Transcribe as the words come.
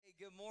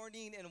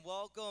morning and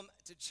welcome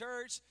to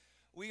church.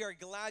 We are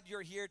glad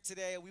you're here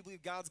today. We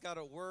believe God's got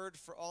a word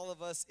for all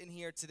of us in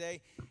here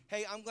today.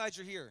 Hey, I'm glad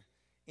you're here.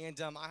 And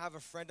I have a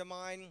friend of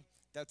mine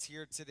that's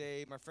here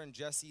today. My friend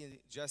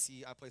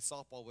Jesse I play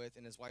softball with,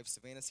 and his wife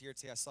Savannah's here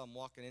today. I saw him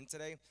walking in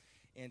today,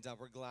 and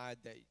we're glad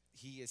that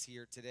he is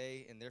here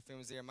today, and their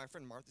family's there. My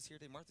friend Martha's here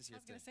today. Martha's here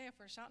today. I was going to say, if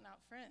we're shouting out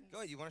friends. Go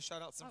ahead. You want to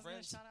shout out some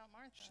friends? Shout out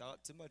Martha. Shout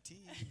out to my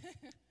team.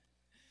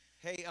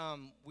 Hey,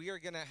 we are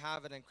going to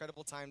have an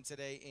incredible time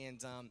today,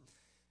 and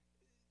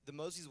the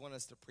Moseys want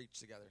us to preach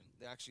together.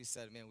 They actually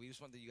said, man, we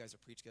just want you guys to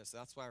preach together, so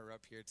that's why we're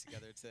up here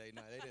together today.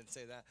 No, they didn't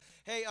say that.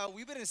 Hey,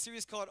 we've been in a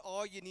series called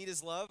All You Need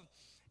Is Love,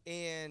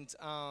 and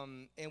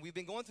we've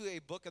been going through a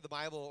book of the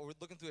Bible, or we're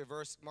looking through a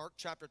verse, Mark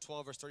chapter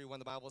 12, verse 31,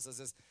 the Bible says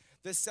this,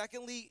 the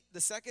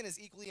second is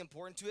equally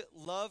important to it,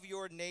 love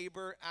your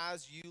neighbor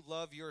as you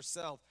love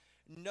yourself.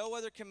 No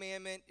other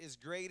commandment is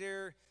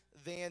greater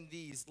than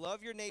these.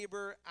 Love your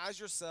neighbor as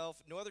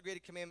yourself. No other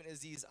greater commandment is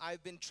these.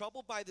 I've been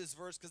troubled by this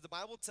verse because the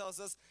Bible tells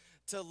us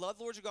to love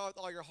the Lord your God with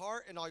all your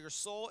heart and all your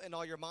soul and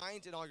all your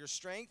mind and all your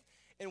strength.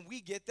 And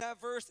we get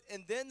that verse.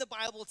 And then the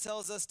Bible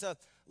tells us to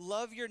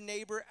love your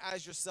neighbor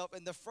as yourself.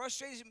 And the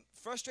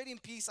frustrating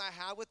piece I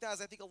have with that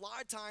is I think a lot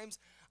of times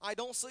I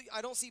don't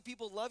see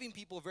people loving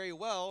people very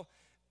well.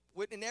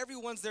 And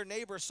everyone's their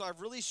neighbor, so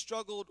I've really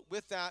struggled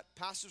with that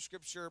passage of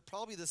scripture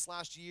probably this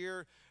last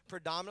year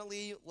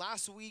predominantly.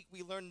 Last week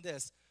we learned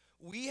this.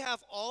 We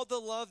have all the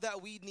love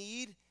that we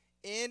need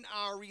in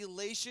our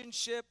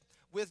relationship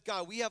with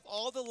God. We have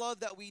all the love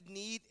that we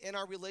need in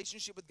our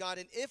relationship with God,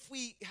 and if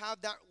we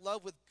have that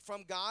love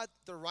from God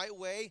the right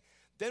way,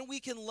 then we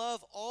can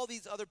love all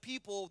these other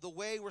people the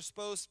way we're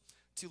supposed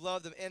to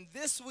love them. And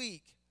this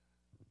week,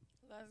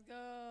 let's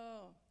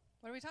go.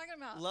 What are we talking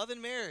about? Love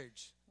and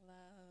marriage.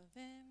 Love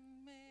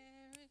and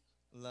marriage.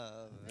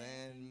 Love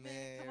and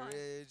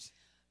marriage.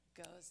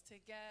 Goes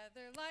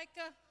together like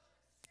a...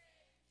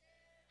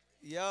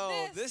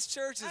 Yo, this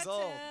church is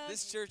old.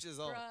 This church is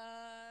old.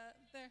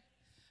 Brother,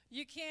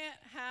 you can't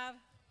have...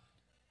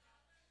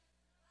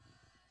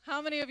 How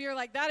many of you are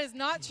like, that is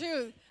not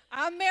true?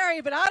 I'm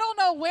married, but I don't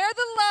know where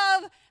the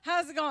love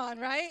has gone,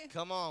 right?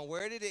 Come on,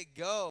 where did it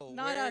go?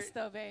 Not us,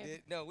 though, babe.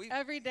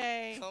 Every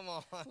day. Come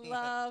on.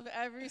 Love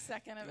every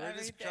second of every day.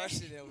 We're just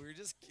crushing it.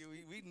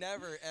 We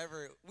never,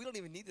 ever, we don't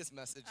even need this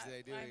message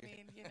today, do we? I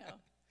mean, you know.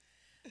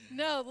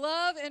 No,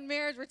 love and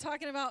marriage. We're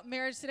talking about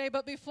marriage today.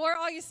 But before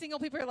all you single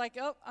people are like,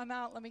 oh, I'm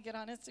out. Let me get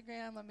on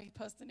Instagram. Let me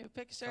post a new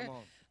picture. Come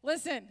on.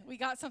 Listen, we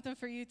got something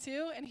for you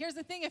too. And here's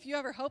the thing. If you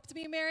ever hope to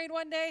be married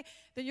one day,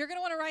 then you're going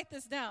to want to write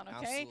this down,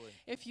 okay?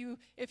 Absolutely.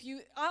 If you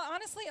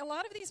honestly, a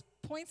lot of these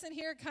points in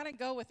here kind of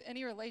go with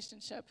any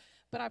relationship.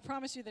 But I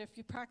promise you that if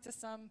you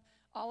practice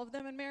all of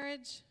them in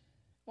marriage,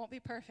 won't be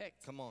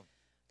perfect. Come on.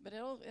 But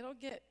it'll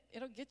get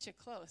you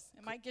close.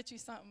 It might get you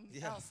something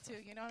else too.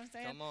 You know what I'm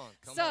saying? Come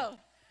on.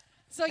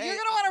 So you're going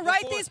to want to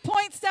write these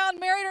points down,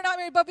 married or not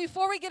married. But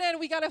before we get in,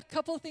 we got a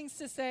couple of things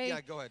to say. Yeah,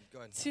 go ahead.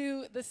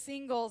 To the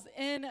singles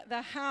in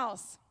the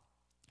house.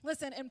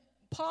 Listen, and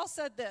Paul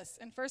said this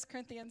in 1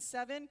 Corinthians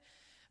 7,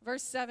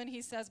 verse 7.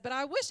 He says, but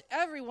I wish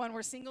everyone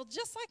were single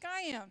just like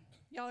I am.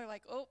 Y'all are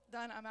like, oh,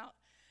 done, I'm out.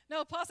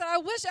 No, Paul said, I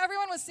wish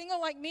everyone was single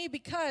like me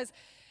because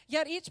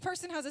yet each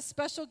person has a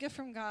special gift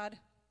from God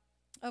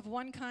of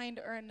one kind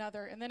or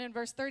another. And then in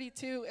verse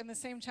 32 in the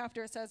same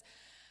chapter, it says,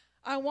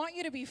 I want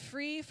you to be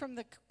free from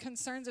the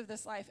concerns of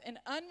this life. An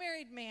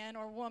unmarried man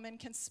or woman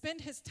can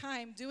spend his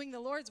time doing the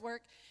Lord's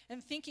work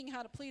and thinking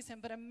how to please him,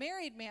 but a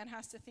married man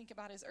has to think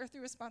about his earthly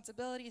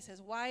responsibilities, his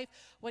wife,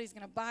 what he's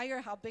going to buy her,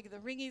 how big the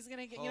ring he's going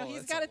to get.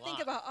 He's got to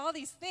think about all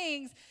these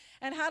things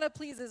and how to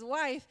please his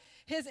wife.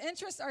 His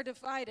interests are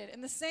divided.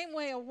 In the same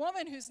way, a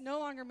woman who's no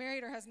longer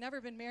married or has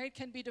never been married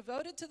can be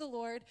devoted to the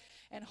Lord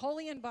and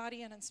holy in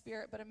body and in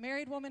spirit, but a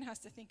married woman has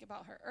to think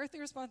about her earthly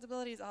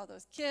responsibilities, all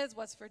those kids,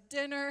 what's for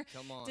dinner.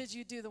 Come on. Did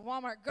you do the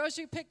Walmart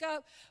grocery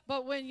pickup?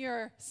 But when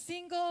you're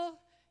single,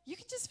 you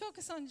can just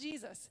focus on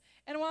Jesus.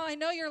 And while I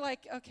know you're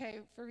like,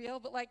 okay, for real,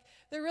 but like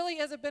there really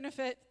is a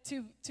benefit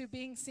to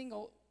being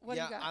single. What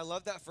do you got? I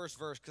love that first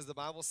verse because the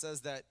Bible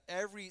says that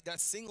that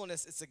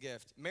singleness, it's a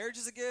gift. Marriage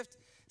is a gift.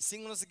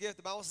 Singleness is a gift.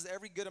 The Bible says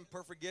every good and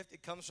perfect gift,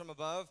 it comes from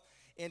above.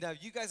 And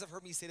you guys have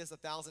heard me say this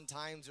 1,000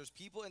 times. There's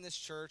people in this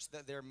church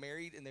that they're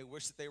married and they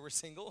wish that they were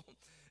single.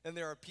 And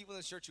there are people in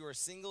this church who are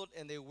single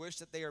and they wish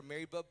that they are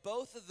married. But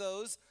both of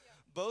those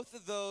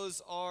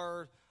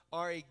are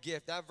a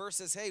gift. That verse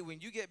says, hey, when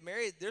you get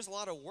married, there's a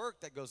lot of work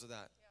that goes with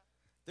that. Yeah.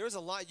 There's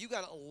you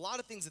got a lot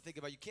of things to think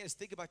about. You can't just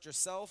think about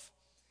yourself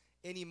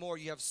anymore.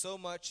 You have so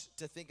much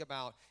to think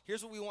about.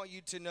 Here's what we want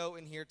you to know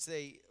in here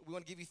today. We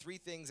want to give you 3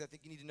 things I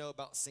think you need to know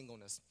about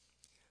singleness.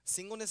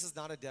 Singleness is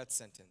not a death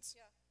sentence.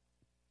 Yeah.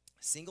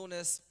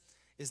 Singleness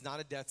is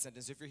not a death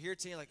sentence. If you're here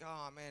today, like,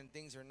 oh man,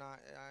 things are not,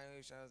 I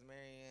wish I was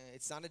married.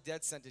 It's not a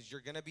death sentence. You're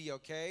going to be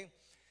okay.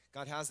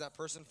 God has that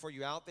person for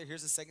you out there.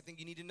 Here's the second thing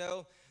you need to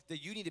know,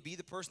 that you need to be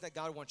the person that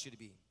God wants you to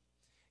be.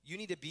 You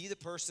need to be the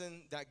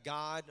person that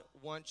God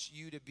wants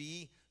you to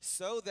be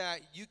so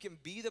that you can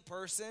be the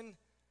person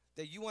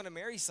that you want to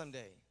marry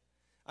someday.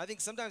 I think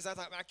sometimes I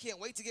thought, I can't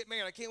wait to get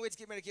married. I can't wait to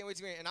get married. I can't wait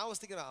to get married. And I was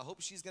thinking about, I hope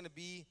she's going to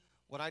be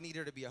what I need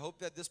her to be. I hope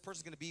that this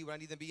person's going to be what I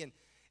need them to be.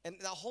 And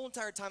the whole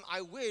entire time,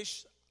 I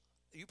wish,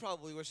 you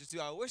probably wish it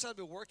too, I wish I'd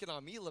been working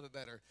on me a little bit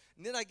better.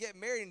 And then I get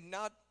married, and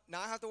now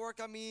I have to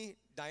work on me.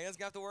 Diane's going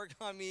to have to work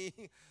on me.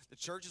 The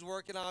church is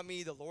working on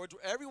me. The Lord's,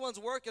 everyone's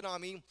working on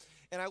me.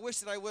 And I wish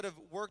that I would have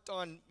worked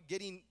on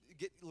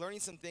learning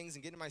some things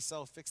and getting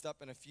myself fixed up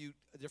in a few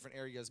different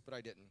areas, but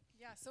I didn't.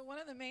 Yeah, so one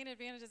of the main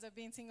advantages of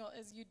being single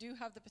is you do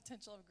have the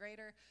potential of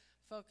greater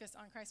focus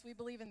on Christ. We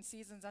believe in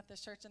seasons at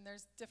this church, and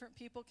there's different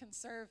people can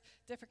serve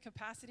different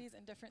capacities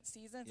in different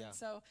seasons. Yeah. And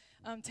so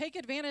take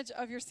advantage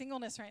of your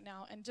singleness right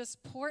now and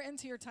just pour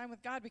into your time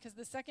with God, because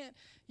the second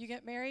you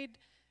get married,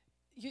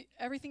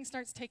 everything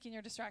starts taking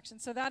your distraction.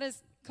 So that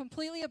is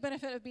completely a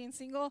benefit of being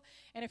single.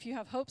 And if you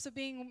have hopes of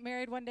being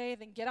married one day,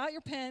 then get out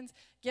your pens,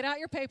 get out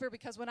your paper,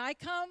 because when I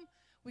come,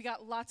 we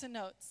got lots of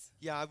notes.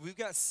 Yeah, we've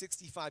got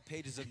 65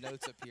 pages of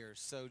notes up here.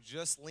 So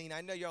just lean.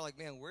 I know you're like,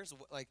 man,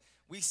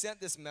 we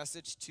sent this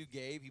message to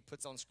Gabe. He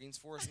puts on screens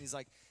for us, and he's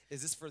like,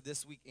 is this for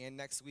this week and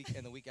next week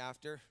and the week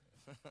after?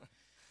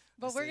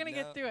 But we're going to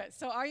get through it.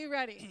 So are you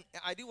ready?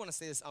 I do want to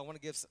say this. I want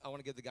to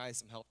give the guys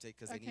some help today,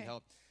 because they need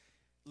help.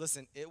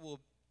 Listen, it will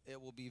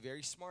be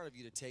very smart of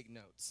you to take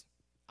notes.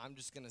 I'm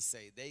just going to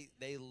say,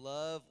 they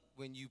love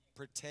when you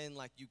pretend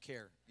like you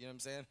care. You know what I'm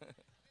saying?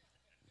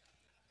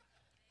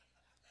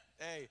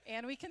 Hey.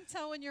 And we can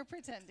tell when you're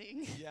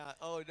pretending. Yeah.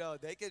 Oh, no.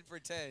 They can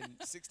pretend.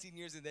 16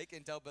 years and they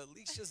can tell, but at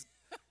least just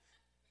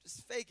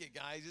fake it,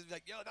 guys. Just be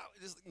like, yo, no,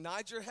 just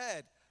nod your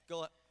head. Go, I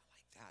like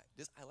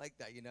that. I like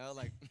that, you know?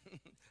 Like,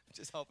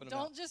 just helping them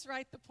out. Don't just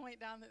write the point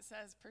down that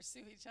says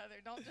pursue each other.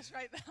 Don't just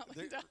write that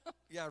one down.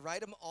 Yeah,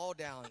 write them all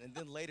down. And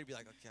then later be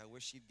like, okay, I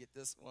wish she'd get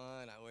this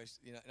one. I wish,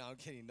 no, I'm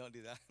kidding. Don't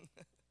do that.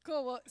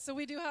 Cool. Well, so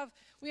we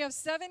have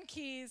 7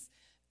 keys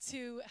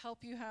to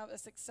help you have a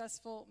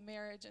successful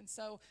marriage. And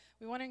so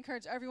we want to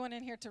encourage everyone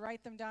in here to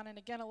write them down. And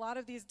again, a lot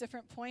of these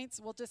different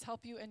points will just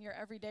help you in your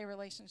everyday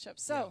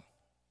relationships. So,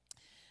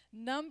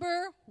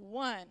 Number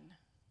one,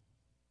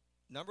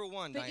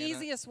 the Diana,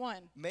 easiest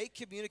one. Make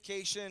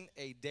communication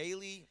a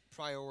daily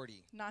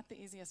priority. Not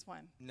the easiest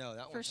one. No,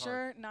 that one's For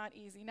sure, hard. Not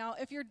easy. Now,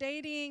 if you're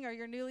dating or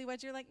you're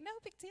newlyweds, you're like, no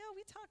big deal.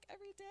 We talk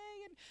every day,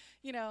 and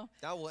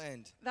that will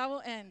end. That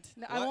will end.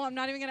 I'm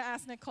not even going to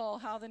ask Nicole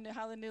how the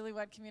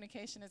newlywed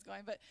communication is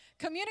going. But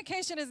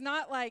communication is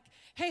not like,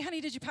 hey,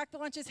 honey, did you pack the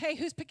lunches? Hey,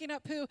 who's picking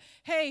up who?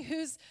 Hey,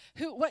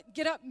 what?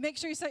 Get up. Make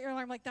sure you set your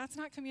alarm. Like, that's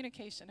not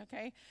communication.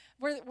 Okay,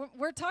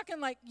 we're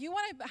talking like you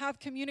want to have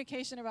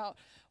communication about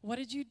what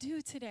did you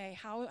do today?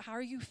 How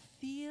are you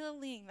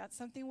feeling? That's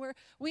something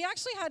we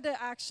actually had to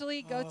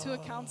go to a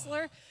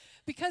counselor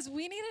because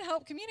we needed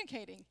help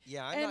communicating.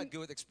 Yeah, I'm not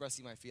good with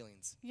expressing my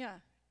feelings. Yeah.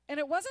 And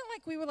it wasn't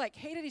like we were like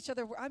hated each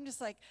other. I'm just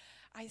like,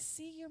 I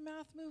see your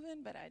mouth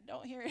moving, but I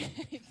don't hear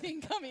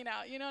anything coming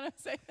out. You know what I'm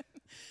saying?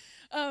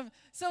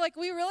 So like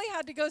we really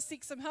had to go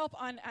seek some help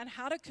on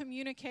how to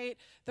communicate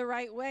the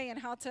right way and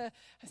how to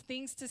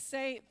things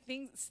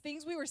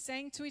we were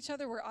saying to each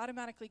other were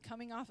automatically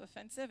coming off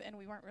offensive and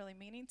we weren't really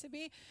meaning to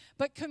be.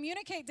 But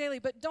communicate daily.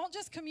 But don't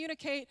just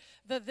communicate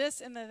the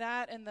this and the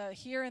that and the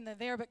here and the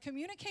there, but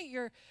communicate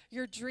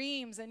your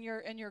dreams and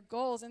your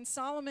goals. In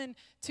Solomon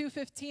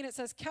 2:15 it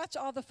says, catch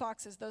all the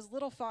foxes, those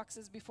little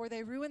foxes, before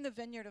they ruin the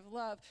vineyard of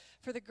love,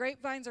 for the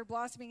grapevines are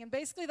blossoming. And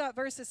basically that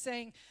verse is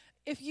saying,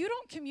 if you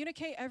don't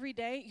communicate every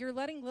day, you're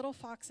letting little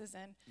foxes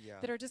in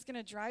that are just going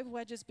to drive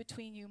wedges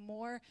between you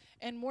more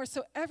and more.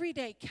 So every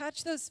day,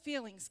 catch those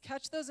feelings,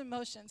 catch those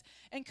emotions,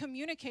 and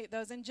communicate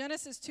those. In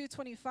Genesis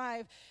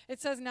 2:25, it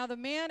says, now the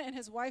man and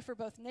his wife were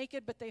both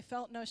naked, but they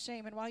felt no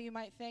shame. And while you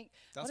might think,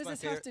 what does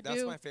this have to do?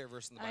 That's my favorite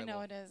verse in the Bible. I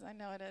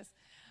know it is.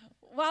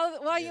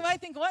 While you might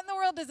think, what in the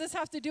world does this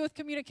have to do with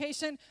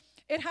communication?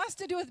 It has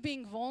to do with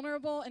being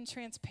vulnerable and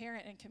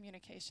transparent in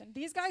communication.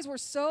 These guys were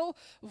so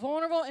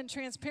vulnerable and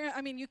transparent.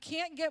 I mean, you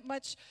can't get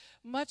much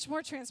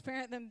more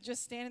transparent than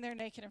just standing there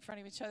naked in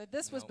front of each other.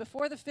 This was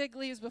before the fig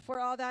leaves,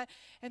 before all that,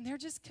 and they're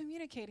just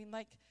communicating.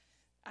 Like,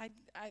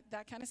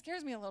 that kind of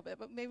scares me a little bit,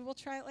 but maybe we'll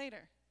try it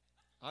later.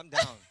 I'm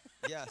down.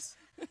 Yes.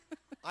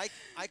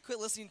 I quit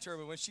listening to her,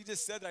 but when she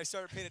just said that, I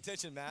started paying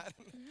attention, Matt.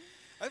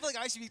 I feel like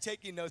I should be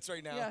taking notes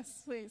right now.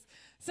 Yes, please.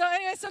 So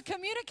anyway,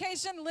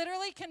 communication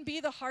literally can be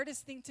the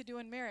hardest thing to do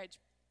in marriage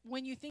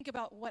when you think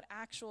about what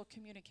actual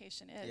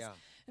communication is. Yeah.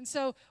 And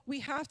so we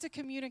have to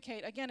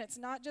communicate. Again, it's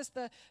not just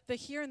the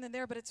here and the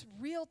there, but it's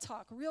real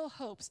talk, real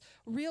hopes,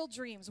 real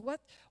dreams.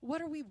 What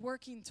are we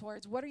working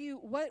towards?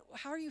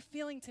 How are you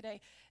feeling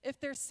today? If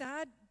they're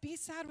sad, be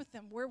sad with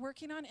them. We're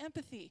working on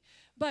empathy.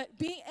 But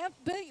be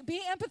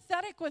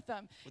empathetic with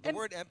them. Well, the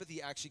word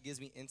empathy actually gives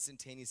me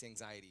instantaneous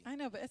anxiety. I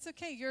know, but it's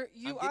okay.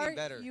 I'm getting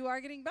better. You are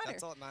getting better.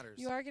 That's all that matters.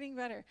 You are getting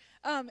better.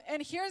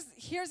 And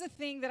here's a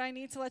thing that I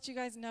need to let you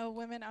guys know,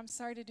 women. I'm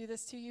sorry to do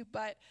this to you,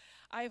 but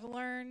I've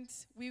learned,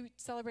 we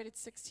celebrated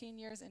 16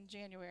 years in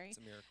January. It's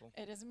a miracle.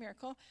 It is a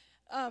miracle.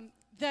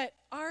 That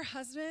our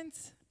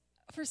husbands,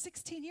 for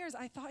 16 years,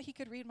 I thought he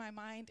could read my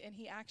mind, and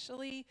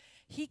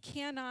he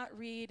cannot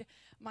read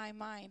my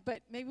mind.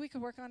 But maybe we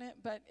could work on it.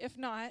 But if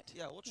not,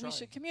 Yeah, we'll try. we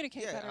should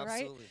communicate Yeah, better,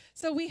 absolutely. right?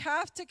 So we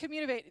have to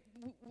communicate.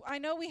 I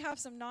know we have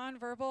some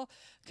nonverbal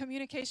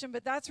communication,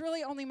 but that's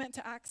really only meant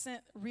to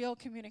accent real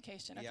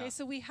communication, okay? Yeah.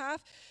 So we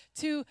have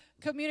to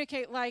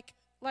communicate like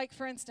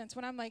for instance,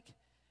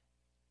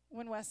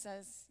 when Wes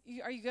says,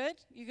 are you good?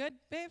 You good,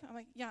 babe? I'm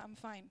like, yeah, I'm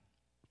fine.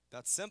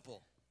 That's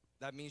simple.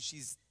 That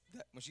means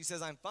when she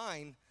says I'm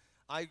fine,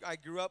 I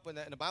grew up in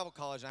a Bible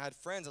college, and I had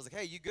friends. I was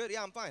like, hey, you good?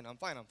 Yeah, I'm fine. I'm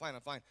fine. I'm fine.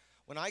 I'm fine.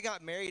 When I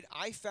got married,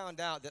 I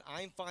found out that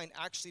I'm fine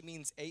actually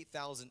means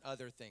 8,000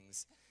 other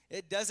things.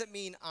 It doesn't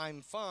mean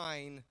I'm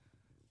fine.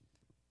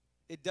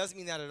 It doesn't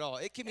mean that at all.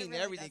 It can mean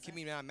really everything. It can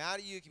doesn't. mean I'm mad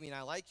at you. It can mean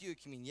I like you. It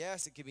can mean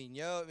yes. It can mean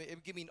yo.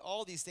 It can mean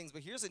all these things.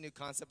 But here's a new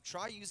concept.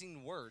 Try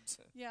using words.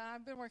 Yeah,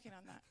 I've been working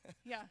on that.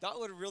 Yeah. That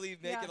would really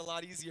make Yeah. it a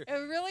lot easier. It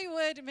really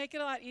would make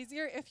it a lot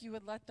easier if you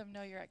would let them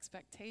know your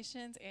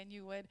expectations and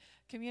you would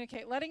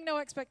communicate. Letting know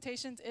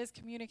expectations is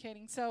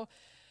communicating.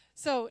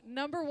 So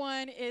number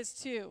one is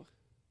to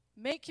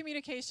make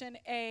communication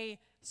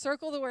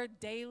circle the word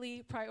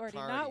daily priority.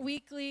 Not Priority.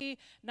 weekly,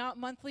 not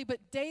monthly, but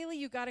daily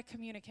you got to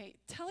communicate.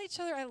 Tell each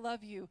other I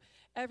love you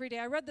every day.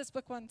 I read this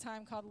book one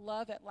time called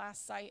Love at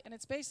Last Sight, and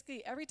it's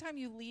basically every time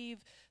you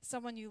leave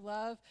someone you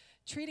love,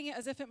 treating it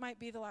as if it might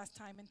be the last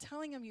time and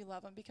telling them you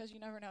love them because you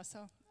never know.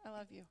 So I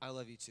love you. I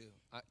love you too.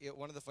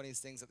 One of the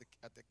funniest things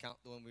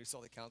when we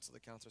saw the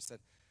counselor said,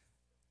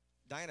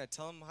 Diana,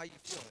 tell him how you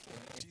feel.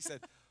 And she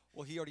said,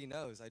 well, he already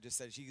knows. I just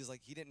said, she was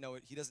like, he didn't know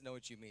it. He doesn't know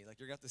what you mean. Like,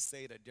 you're going to have to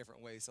say it a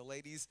different way. So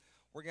ladies,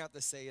 we're going to have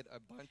to say it a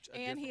bunch of different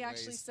ways. And he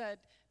actually said,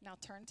 now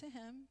turn to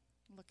him,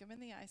 look him in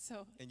the eyes.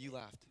 So And you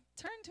laughed.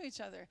 turn to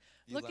each other,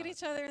 You look at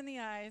laughed. each other in the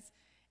eyes,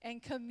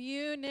 and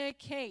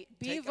communicate.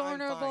 Be Take, "I'm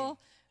vulnerable,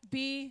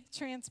 be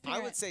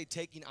transparent. I would say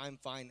taking I'm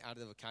fine out of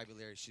the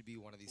vocabulary should be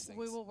one of these things.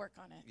 We will work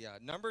on it. Yeah.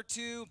 Number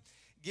 2,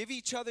 give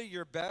each other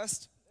your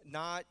best,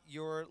 not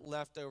your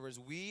leftovers.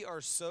 We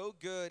are so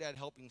good at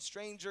helping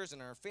strangers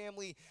and our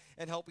family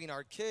and helping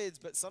our kids,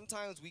 but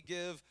sometimes we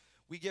give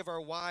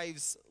our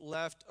wives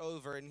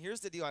leftover. And here's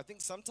the deal. I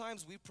think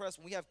sometimes when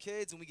we have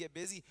kids and we get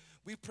busy,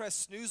 we press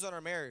snooze on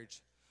our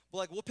marriage. But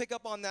like we'll pick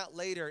up on that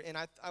later. And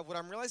what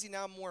I'm realizing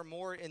now more and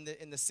more in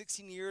the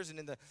 16 years and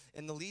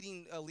in the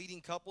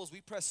leading couples, we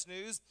press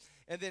snooze,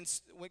 and then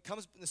when it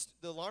comes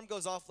the alarm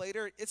goes off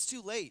later, it's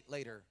too late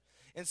later.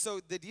 And so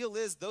the deal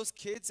is those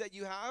kids that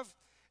you have,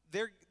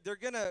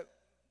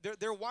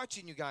 they're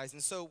watching you guys.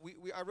 And so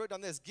I wrote down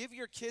this: give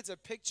your kids a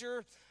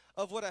picture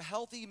of what a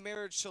healthy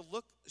marriage should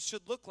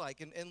look like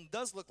and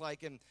does look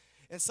like, and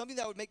something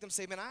that would make them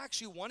say, man, I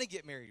actually want to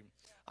get married.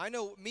 I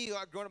know me,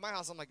 growing up in my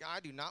house, I'm like, I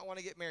do not want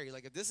to get married.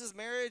 Like, if this is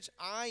marriage,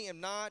 I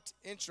am not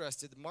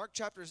interested. Mark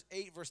chapter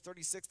 8, verse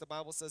 36, the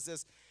Bible says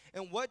this: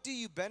 and what do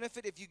you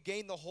benefit if you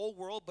gain the whole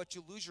world, but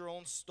you lose your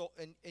own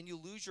and you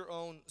lose your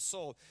own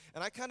soul?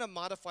 And I kind of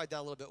modified that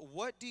a little bit.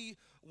 What do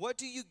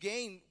you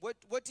gain?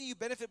 What do you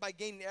benefit by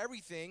gaining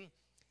everything,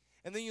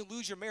 and then you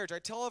lose your marriage? I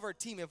tell all of our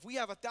team, if we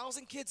have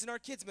 1,000 kids in our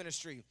kids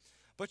ministry,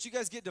 but you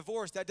guys get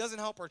divorced, that doesn't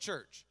help our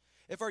church.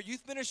 If our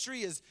youth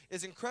ministry is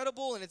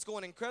incredible and it's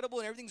going incredible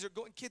and everything's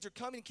going, kids are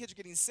coming, kids are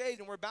getting saved,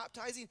 and we're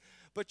baptizing,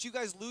 but you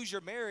guys lose your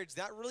marriage,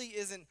 that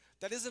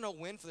isn't a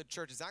win for the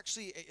church. It's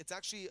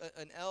actually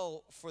an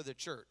L for the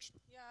church.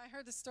 Yeah, I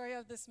heard the story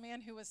of this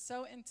man who was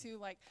so into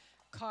like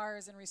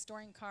cars and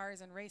restoring cars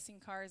and racing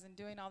cars and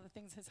doing all the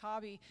things, his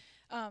hobby.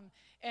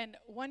 And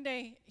one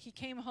day he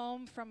came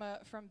home from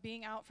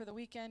being out for the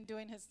weekend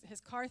doing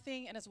his car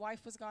thing, and his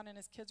wife was gone and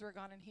his kids were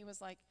gone, and he was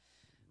like,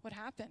 what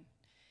happened?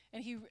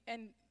 And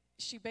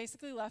she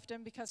basically left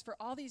him because for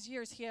all these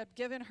years he had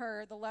given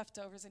her the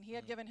leftovers, and he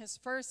had given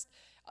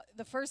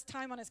the first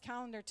time on his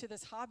calendar to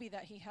this hobby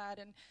that he had,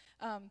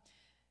 and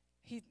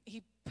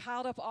he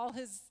piled up all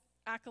his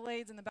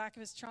accolades in the back of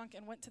his trunk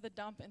and went to the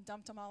dump and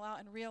dumped them all out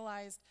and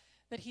realized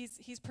that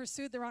he's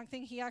pursued the wrong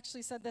thing. He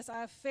actually said this: I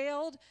have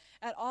failed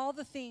at all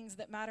the things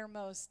that matter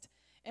most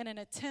in an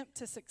attempt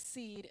to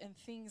succeed in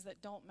things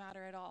that don't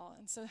matter at all.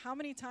 And so how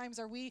many times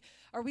are we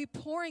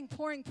pouring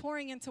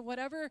into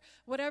whatever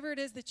it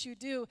is that you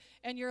do,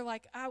 and you're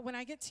like, when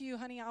I get to you,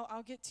 honey,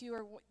 I'll get to you,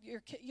 or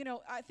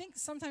I think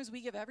sometimes we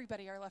give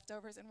everybody our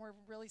leftovers, and we're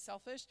really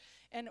selfish.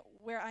 And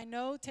where I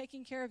know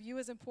taking care of you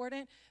is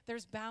important,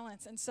 there's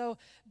balance. And so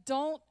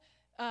don't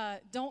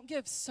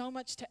give so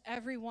much to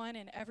everyone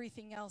and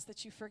everything else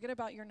that you forget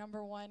about your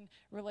number one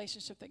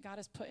relationship that God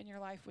has put in your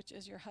life, which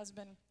is your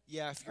husband.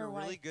 Yeah, if you're or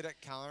wife. really good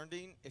at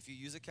calendaring, if you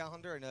use a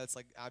calendar, I know it's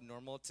like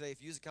abnormal today.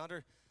 If you use a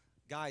calendar,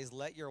 guys,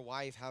 let your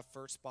wife have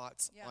first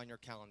spots on your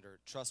calendar.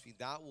 Trust me,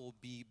 that will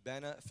be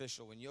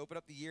beneficial. When you open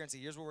up the year and say,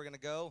 here's where we're going to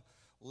go,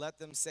 let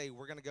them say,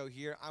 we're going to go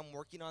here. I'm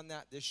working on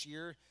that this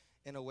year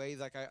in a way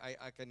like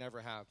I could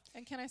never have.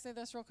 And can I say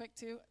this real quick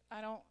too?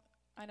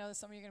 I know that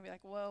some of you are going to be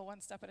like, whoa,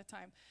 one step at a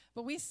time.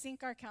 But we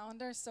sync our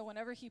calendars, so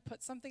whenever he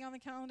puts something on the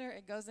calendar,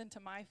 it goes into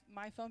my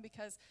phone,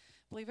 because,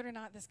 believe it or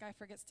not, this guy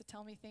forgets to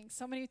tell me things.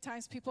 So many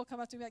times people come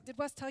up to me like, did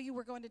Wes tell you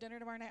we're going to dinner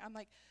tomorrow night? I'm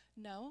like,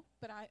 no,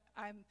 but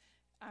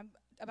I'm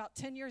about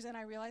 10 years in,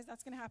 I realize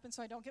that's going to happen,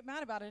 so I don't get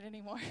mad about it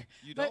anymore.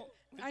 You But don't?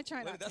 I try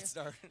When not did that to.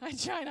 start? I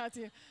try not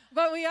to.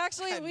 But we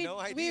actually, I had we, no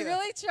we idea.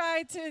 really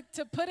try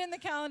to put in the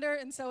calendar,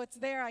 and so it's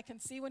there. I can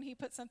see when he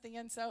puts something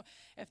in. So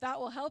if that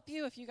will help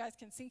you, if you guys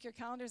can sync your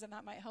calendars, and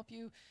that might help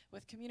you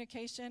with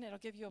communication, it'll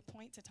give you a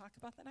point to talk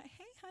about that night.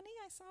 Hey, honey,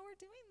 I saw we're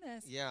doing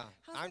this. Yeah,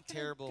 How's I'm that gonna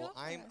terrible. go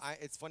for us?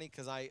 It's funny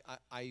because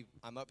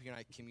I'm up here and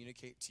I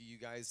communicate to you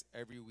guys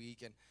every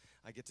week, and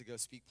I get to go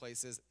speak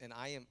places. And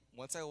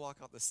once I walk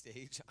out the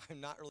stage,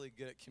 I'm not really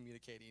good at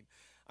communicating.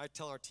 I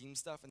tell our team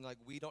stuff, and they're like,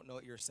 we don't know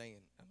what you're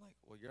saying. I'm like,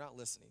 well, you're not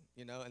listening,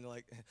 you know. And they're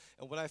like,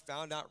 and what I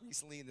found out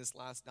recently in this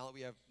now that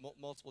we have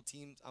multiple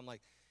teams, I'm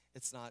like,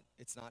 it's not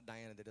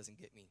Diana that doesn't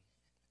get me.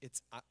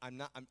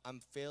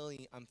 I'm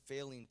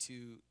failing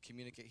to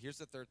communicate. Here's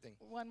the third thing.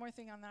 One more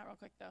thing on that real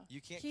quick, though.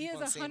 You can't He keep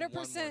is on saying 100%. one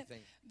more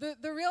thing.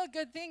 The real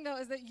good thing, though,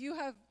 is that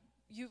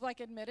you've like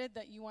admitted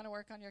that you want to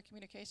work on your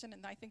communication,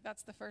 and I think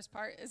that's the first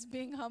part, is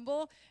being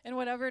humble in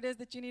whatever it is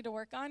that you need to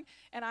work on.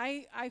 And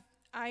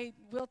I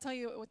will tell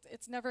you,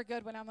 it's never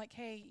good when I'm like,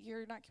 hey,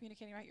 you're not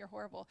communicating right, you're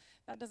horrible.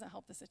 That doesn't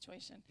help the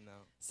situation. No.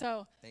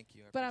 So, Thank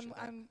you. but appreciate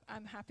that.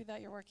 I'm happy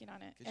that you're working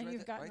on it, Could and you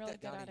you've gotten write really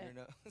that good down at in it.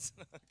 your notes?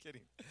 No, I'm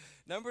kidding.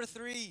 Number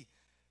 3,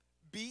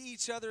 be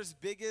each other's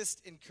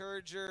biggest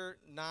encourager,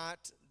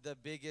 not the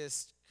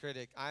biggest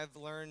critic. I've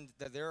learned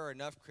that there are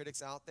enough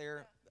critics out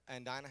there,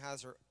 and Dinah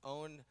has her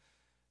own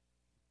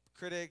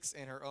critics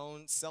and her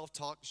own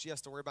self-talk she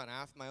has to worry about. And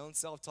I have my own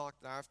self-talk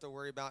that I have to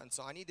worry about, and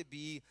so I need to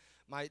be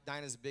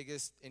Dinah's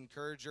biggest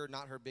encourager,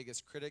 not her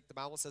biggest critic. The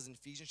Bible says in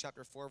Ephesians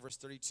chapter 4, verse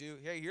 32,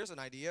 hey, here's an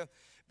idea.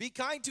 Be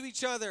kind to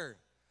each other.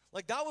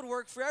 Like, that would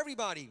work for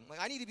everybody. Like,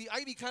 I need to be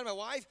kind to my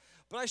wife,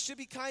 but I should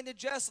be kind to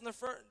Jess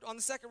on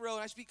the second row,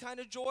 and I should be kind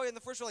to Joy in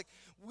the first row. Like,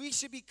 we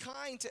should be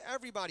kind to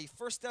everybody.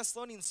 1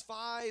 Thessalonians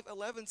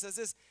 5:11 says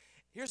this.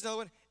 Here's another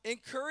one.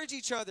 Encourage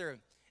each other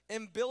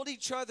and build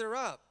each other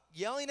up.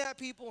 Yelling at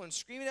people and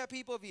screaming at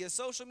people via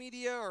social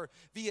media or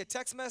via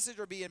text message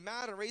or being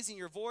mad and raising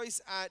your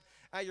voice at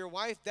your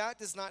wife, that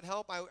does not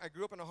help. I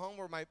grew up in a home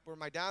where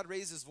my dad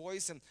raised his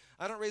voice, and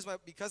I don't raise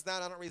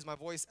my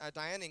voice at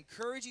Diane.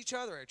 Encourage each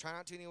other. I try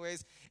not to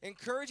anyways.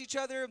 Encourage each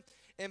other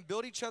and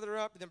build each other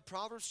up. And then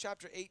Proverbs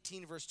chapter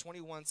 18, verse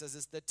 21 says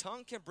this, the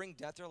tongue can bring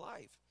death or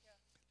life.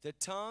 Yeah. The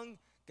tongue,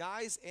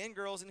 guys and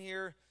girls in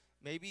here,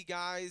 maybe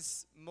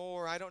guys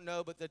more, I don't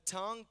know, but the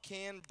tongue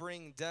can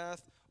bring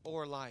death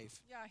or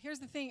life. Yeah, here's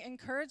the thing.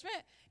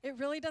 Encouragement, it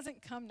really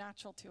doesn't come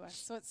natural to us.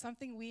 So it's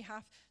something we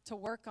have to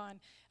work on.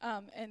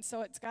 And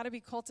so it's got to be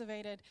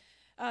cultivated.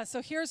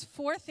 So here's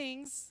 4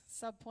 things,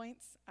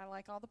 subpoints. I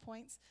like all the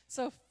points.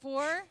 So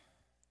 4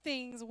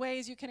 things,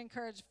 ways you can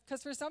encourage.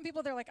 Because for some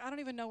people, they're like, I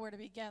don't even know where to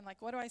begin. Like,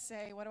 what do I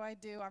say? What do I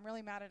do? I'm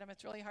really mad at them.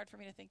 It's really hard for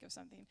me to think of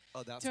something.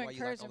 Oh, that's to why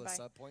you like all the by.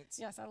 subpoints?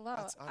 Yes, I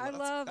love.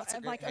 That's a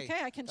I'm great, like,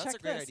 okay, I can check this. That's a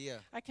great idea.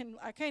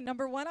 Okay,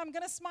 number 1, I'm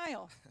gonna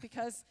smile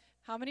because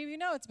how many of you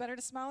know it's better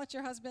to smile at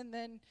your husband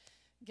than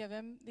give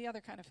him the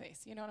other kind of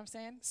face? You know what I'm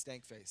saying?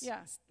 Stank face.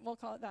 Yes, we'll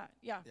call it that.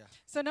 Yeah. Yeah.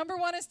 So number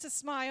 1 is to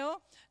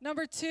smile.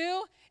 Number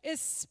 2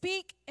 is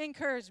speak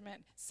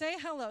encouragement. Say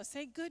hello.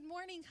 Say good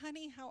morning,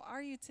 honey. How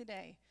are you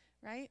today?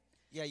 Right?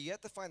 Yeah, you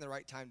have to find the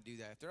right time to do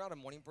that. If they're not a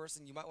morning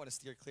person, you might want to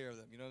steer clear of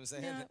them. You know what I'm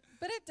saying? Yeah,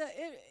 but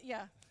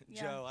yeah.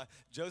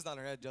 Joe's not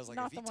her head. Joe's like,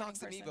 Not if he talks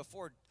to me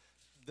before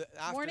the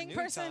morning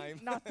afternoon person, time.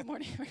 not the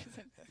morning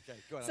person. Okay,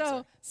 go ahead.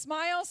 So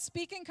smile,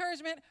 speak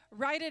encouragement,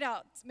 write it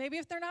out. Maybe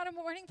if they're not a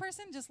morning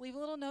person, just leave a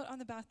little note on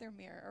the bathroom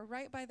mirror or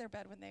right by their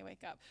bed when they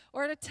wake up.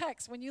 Or a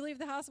text. When you leave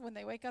the house, when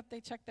they wake up, they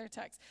check their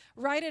text.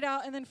 Write it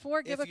out, and then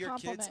 4, give a compliment.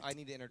 If your kids, I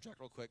need to interject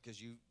real quick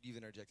because you've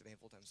interjected a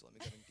handful of times, so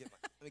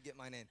let me get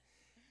mine in.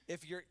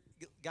 If you're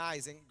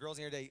guys and girls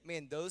in your day,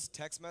 man, those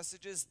text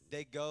messages,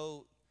 they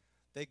can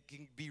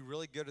be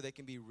really good or they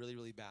can be really,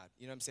 really bad.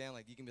 You know what I'm saying?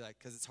 Like, you can be like,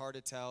 because it's hard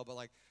to tell, but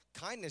like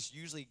kindness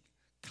usually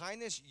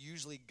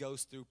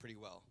goes through pretty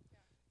well.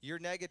 Yeah. Your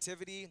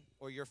negativity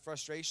or your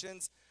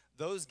frustrations,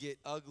 those get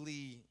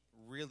ugly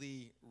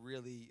really,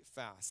 really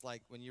fast.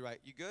 Like when you write,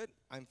 you good?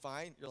 I'm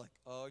fine. You're like,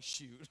 oh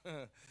shoot.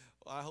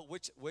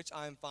 Which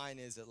I'm fine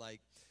is it?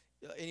 Like,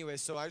 anyway,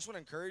 so I just want to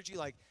encourage you,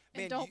 like,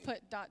 man, and don't put ...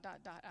 after.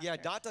 Yeah, ...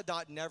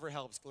 never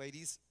helps,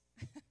 ladies.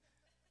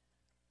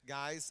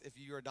 Guys, if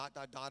you're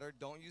a ...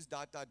 don't use ...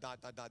 That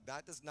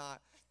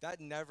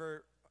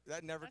never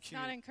That's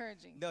not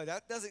encouraging. No,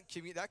 that doesn't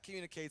that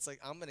communicates like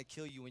I'm going to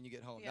kill you when you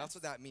get home. Yes. That's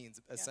what that means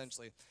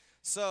essentially. Yes.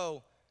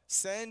 So,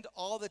 send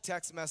all the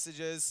text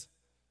messages.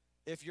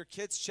 If your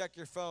kids check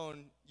your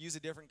phone, use a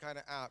different kind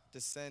of app to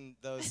send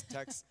those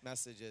text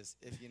messages,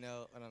 if you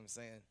know what I'm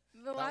saying.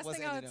 The last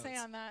thing I would say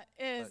on that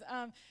is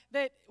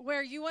that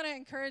where you want to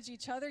encourage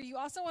each other, you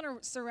also want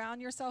to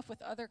surround yourself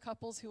with other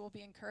couples who will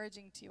be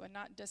encouraging to you and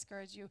not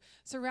discourage you.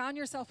 Surround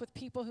yourself with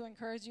people who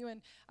encourage you.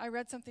 And I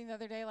read something the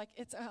other day, like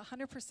it's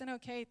 100%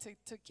 okay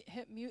to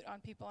hit mute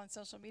on people on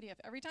social media. If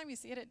every time you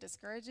see it, it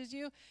discourages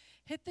you,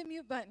 hit the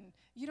mute button.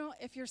 You don't,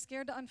 if you're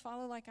scared to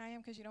unfollow like I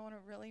am because you don't want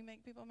to really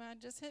make people mad,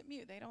 just hit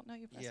mute. They don't know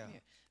you press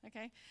mute,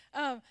 okay?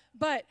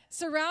 But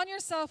surround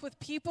yourself with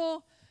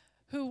people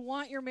who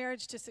want your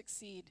marriage to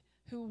succeed,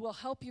 who will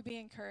help you be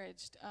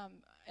encouraged.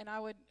 And I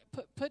would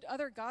put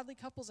other godly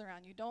couples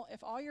around you. Don't,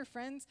 if all your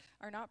friends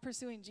are not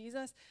pursuing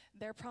Jesus,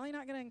 they're probably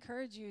not going to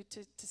encourage you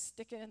to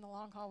stick it in the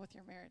long haul with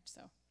your marriage.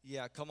 So.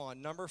 Yeah, come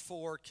on. Number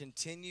 4,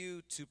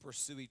 continue to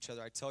pursue each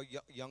other. I tell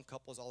young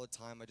couples all the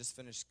time. I just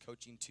finished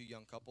coaching 2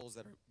 young couples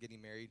that are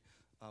getting married,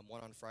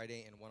 one on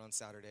Friday and one on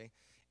Saturday.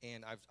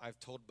 And I've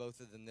told both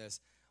of them this.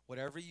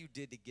 Whatever you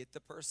did to get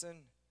the person,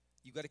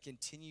 you got to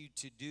continue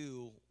to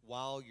do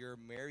while you're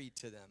married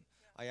to them.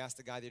 I asked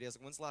the guy the other day, I was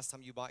like, when's the last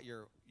time you bought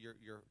your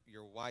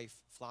wife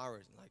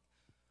flowers? And like,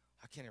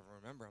 I can't even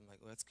remember. I'm like,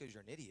 well, that's because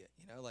you're an idiot.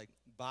 Like,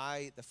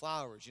 buy the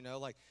flowers,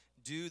 like,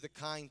 do the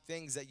kind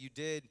things that you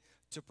did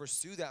to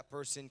pursue that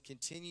person.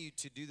 Continue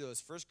to do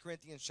those. 1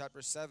 Corinthians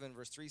chapter 7,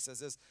 verse 3 says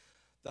this: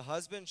 the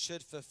husband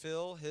should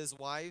fulfill his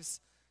wife's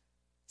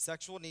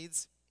sexual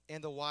needs,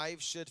 and the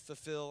wife should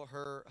fulfill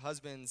her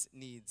husband's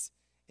needs,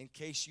 in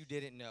case you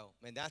didn't know.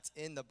 Man, that's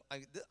in the,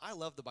 I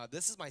love the Bible.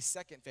 This is my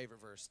second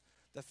favorite verse.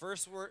 The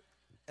first word,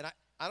 and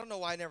I don't know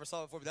why I never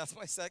saw it before, but that's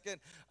my second.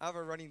 I have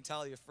a running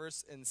tally of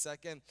first and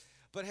second.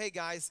 But hey,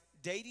 guys,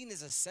 dating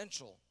is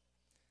essential.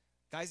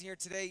 Guys in here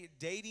today,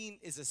 dating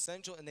is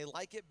essential, and they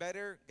like it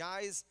better,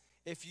 guys,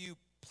 if you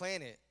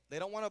plan it. They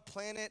don't want to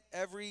plan it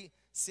every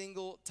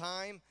single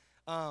time.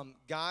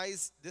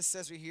 Guys, this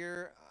says right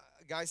here,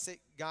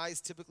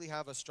 guys typically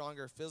have a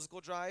stronger physical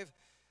drive.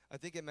 I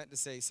think it meant to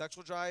say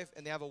sexual drive,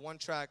 and they have a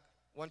one-track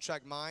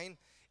mind.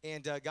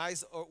 And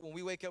guys, when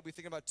we wake up, we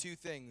think about 2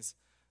 things.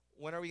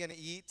 When are we going to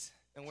eat,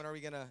 and when are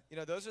we going to,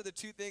 those are the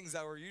 2 things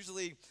that we're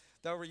usually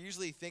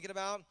thinking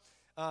about.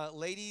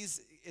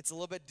 Ladies, it's a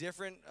little bit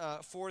different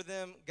for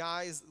them.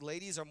 Guys,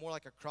 ladies are more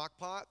like a crock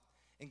pot,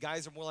 and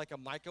guys are more like a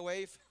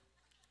microwave.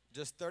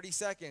 Just 30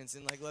 seconds,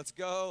 and like, let's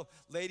go.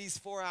 Ladies,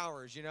 4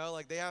 hours,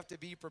 like they have to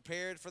be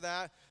prepared for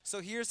that.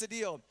 So here's the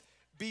deal.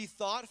 Be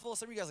thoughtful.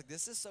 Some of you guys are like,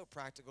 this is so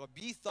practical.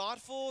 Be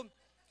thoughtful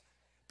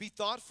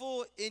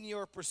in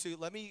your pursuit.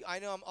 I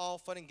know I'm all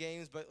fun and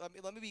games, but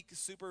let me be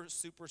super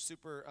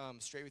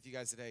straight with you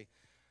guys today.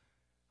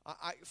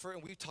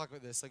 And we talk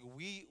about this, like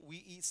we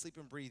eat, sleep,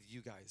 and breathe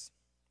you guys.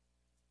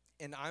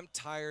 And I'm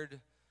tired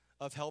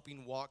of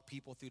helping walk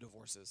people through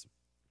divorces.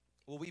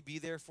 Will we be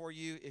there for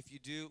you? If you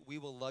do, we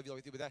will love you all the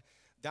way through. But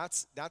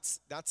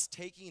that's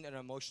taking an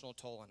emotional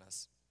toll on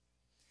us.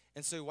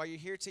 And so while you're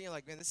here today, you're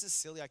like, man, this is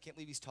silly. I can't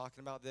believe he's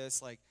talking about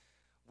this. Like,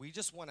 we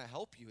just want to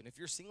help you. And if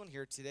you're single in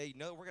here today,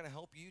 we're going to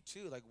help you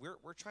too. Like,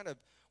 we're trying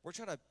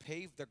to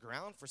pave the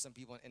ground for some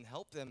people and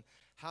help them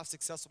have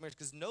successful marriage.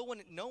 Because no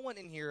one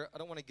in here, I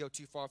don't want to go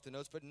too far off the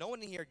notes, but no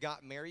one in here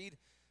got married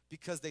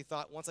because they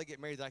thought once I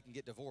get married, that I can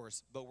get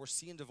divorced. But we're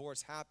seeing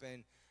divorce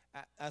happen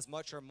as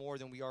much or more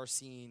than we are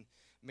seeing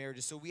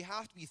marriages. So we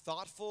have to be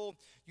thoughtful.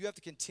 You have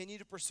to continue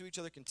to pursue each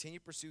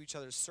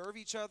other, serve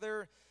each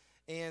other,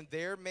 and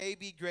there may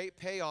be great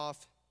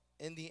payoff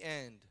in the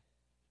end.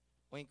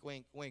 Wink,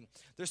 wink, wink.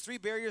 There's 3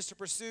 barriers to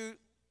pursuit.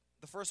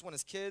 The first one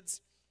is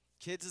kids.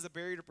 Kids is a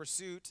barrier to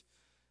pursuit.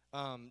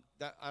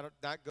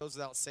 That goes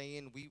without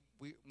saying. We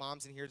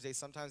moms in here today,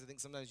 sometimes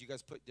you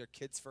guys put your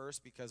kids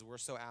first because we're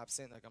so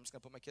absent. Like, I'm just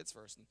going to put my kids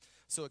first. And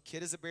so a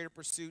kid is a barrier to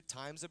pursuit.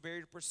 Time's a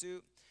barrier to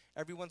pursuit.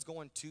 Everyone's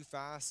going too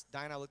fast.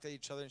 Diane and I looked at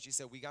each other, and she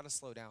said, we got to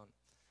slow down.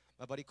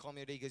 My buddy called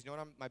me today. He goes, you know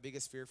what my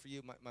biggest fear for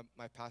you?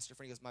 My pastor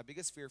friend, he goes, my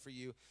biggest fear for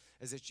you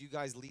is that you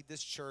guys lead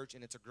this church,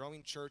 and it's a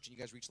growing church, and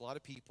you guys reach a lot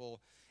of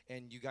people,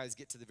 and you guys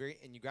get to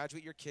and you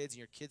graduate your kids, and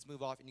your kids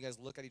move off, and you guys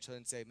look at each other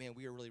and say, man,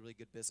 we are really, really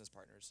good business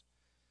partners.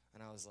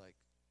 And I was like,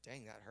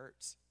 dang, that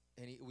hurts.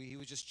 And he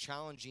was just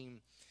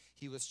challenging.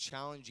 He was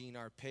challenging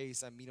our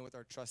pace. I'm meeting with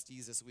our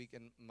trustees this week,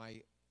 and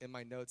in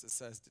my notes it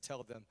says to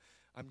tell them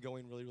I'm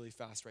going really, really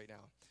fast right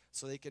now,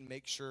 so they can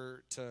make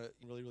sure to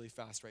really, really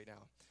fast right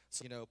now.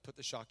 So, put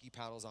the shocky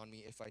paddles on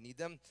me if I need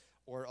them,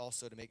 or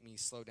also to make me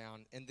slow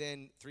down. And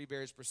then 3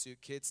 barriers to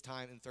pursuit: kids,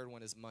 time, and third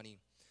one is money.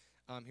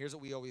 Here's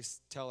what we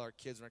always tell our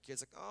kids when our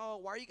kids like, oh,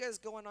 why are you guys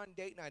going on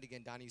date night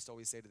again? Donnie used to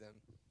always say to them,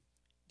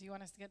 do you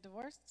want us to get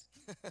divorced?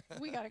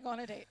 We got to go on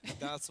a date.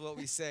 That's what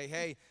we say.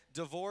 Hey,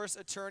 divorce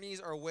attorneys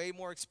are way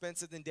more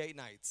expensive than date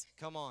nights.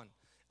 Come on.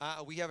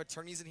 We have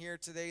attorneys in here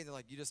today, and they're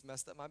like, you just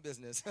messed up my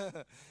business.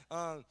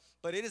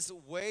 But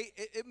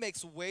it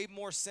makes way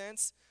more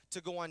sense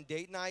to go on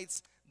date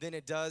nights than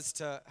it does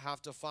to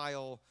have to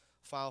file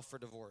for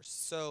divorce.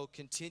 So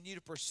continue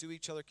to pursue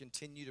each other,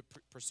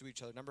 pursue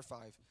each other. Number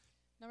 5.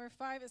 Number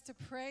 5 is to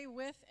pray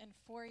with and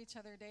for each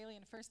other daily.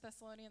 In 1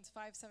 Thessalonians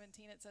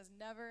 5:17, it says,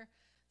 never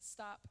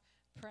stop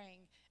praying.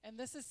 And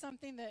this is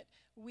something that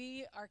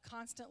we are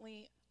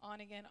constantly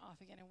on again,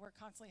 off again, and we're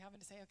constantly having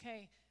to say,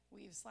 okay,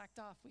 we've slacked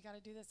off. We got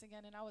to do this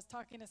again. And I was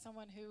talking to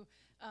someone who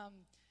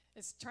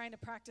is trying to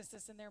practice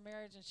this in their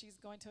marriage, and she's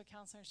going to a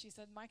counselor, and she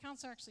said, my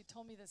counselor actually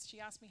told me this. She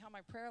asked me how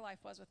my prayer life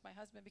was with my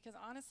husband, because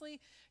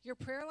honestly, your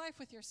prayer life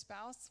with your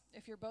spouse,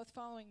 if you're both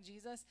following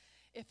Jesus,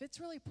 if it's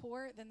really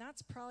poor, then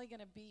that's probably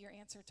going to be your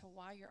answer to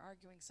why you're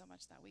arguing so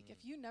much that week.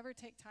 If you never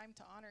take time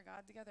to honor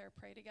God together or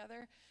pray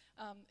together,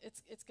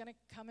 it's going to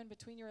come in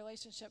between your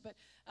relationship. But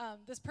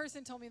this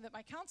person told me that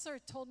my counselor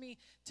told me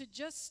to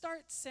just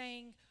start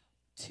saying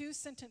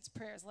 2-sentence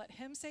prayers. Let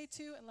him say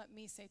 2 and let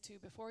me say 2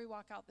 before we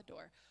walk out the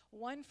door.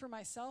 One for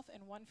myself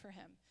and one for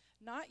him.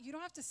 You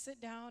don't have to sit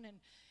down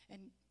and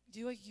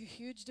do a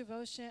huge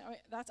devotion. I mean,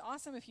 that's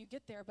awesome if you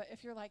get there, but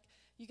if you're like,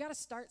 you got to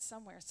start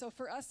somewhere. So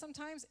for us,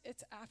 sometimes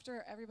it's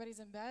after everybody's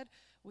in bed.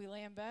 We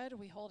lay in bed,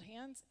 we hold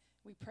hands,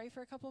 we pray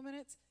for a couple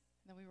minutes,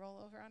 and then we roll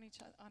over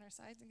on our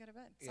sides and go to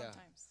bed. Yeah.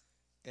 Sometimes.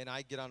 And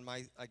I get on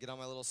my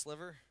little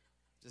sliver,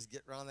 just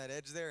get around that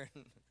edge there.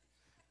 And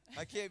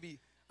I can't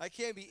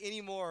be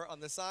any more on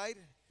the side.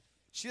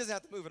 She doesn't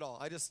have to move at all.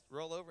 I just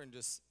roll over and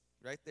just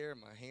right there,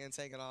 my hands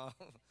hanging off.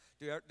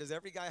 Does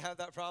every guy have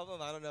that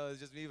problem? I don't know. It's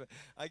just me. But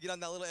I get on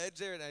that little edge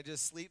there and I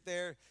just sleep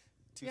there.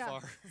 Too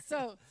far.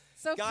 So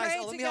guys, pray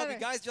let me together. help you.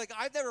 Guys, you're like,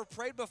 I've never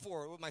prayed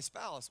before with my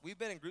spouse. We've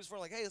been in groups where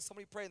like, hey,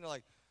 somebody pray, and they're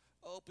like,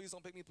 oh, please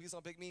don't pick me. Please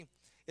don't pick me.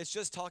 It's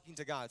just talking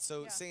to God.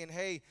 So saying,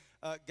 hey,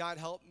 God,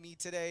 help me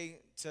today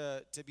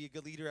to be a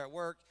good leader at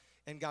work,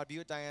 and God, be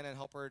with Diana and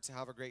help her to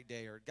have a great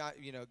day. Or God,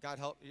 God,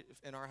 help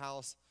in our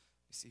house.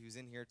 You see who's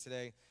in here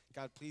today.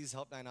 God, please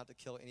help Diana not to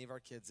kill any of our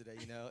kids today.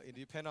 It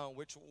depends on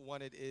which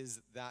one it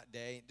is that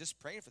day. Just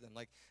praying for them.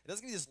 Like, it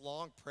doesn't be this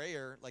long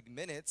prayer, like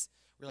minutes.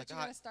 We're like, you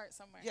got to start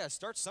somewhere. Yeah,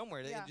 start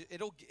somewhere. Yeah.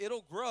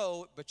 It'll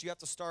grow, but you have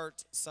to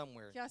start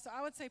somewhere. Yeah, so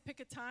I would say pick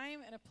a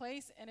time and a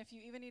place, and if you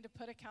even need to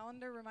put a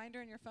calendar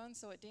reminder in your phone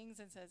so it dings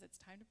and says it's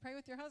time to pray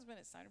with your husband,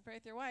 it's time to pray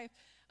with your wife.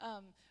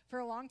 For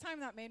a long time,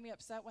 that made me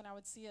upset when I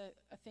would see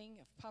a thing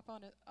pop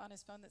on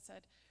his phone that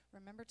said,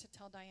 remember to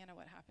tell Diana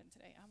what happened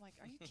today. I'm like,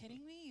 are you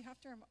kidding me? You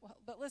have to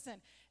but listen,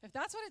 if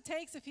that's what it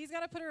takes, if he's got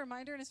to put a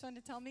reminder in his phone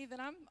to tell me, then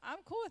I'm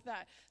cool with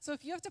that. So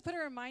if you have to put a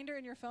reminder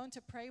in your phone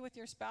to pray with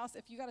your spouse,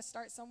 if you got to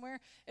start somewhere,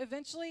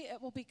 eventually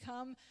it will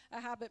become a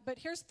habit. But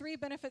here's 3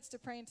 benefits to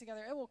praying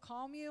together. It will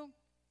calm you,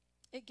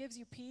 it gives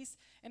you peace,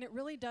 and it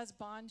really does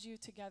bond you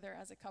together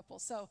as a couple.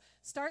 So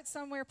start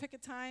somewhere, pick a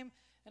time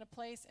and a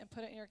place, and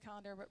put it in your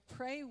calendar. But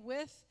pray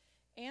with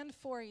and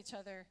for each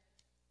other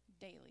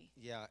daily.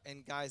 Yeah,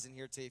 and guys in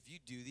here today, if you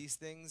do these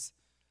things,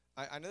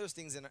 I know there's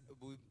things, and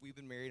we've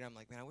been married, and I'm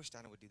like, man, I wish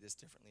Diana would do this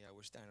differently. I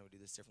wish Diana would do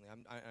this differently.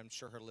 I'm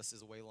sure her list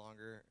is way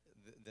longer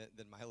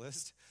than my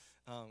list.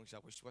 I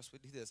wish Wes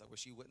would do this. I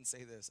wish he wouldn't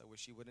say this. I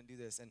wish he wouldn't do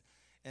this.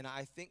 And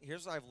I think,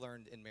 here's what I've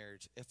learned in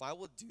marriage. If I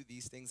will do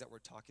these things that we're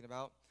talking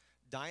about,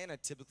 Diana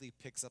typically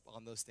picks up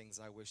on those things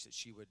I wish that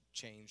she would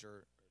change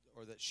or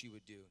that she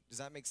would do. Does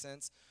that make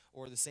sense?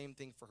 Or the same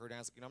thing for her.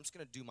 Like, I'm just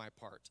going to do my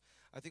part.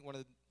 I think one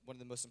of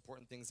the most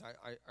important things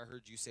I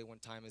heard you say one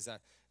time is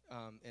that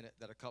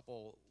that a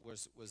couple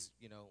was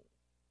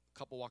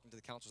couple walked into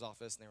the counselor's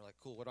office, and they were like,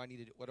 cool, what do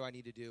I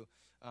need to do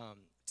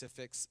to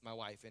fix my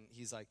wife? And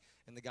he's like,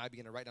 and the guy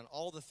began to write down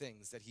all the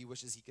things that he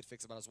wishes he could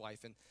fix about his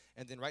wife,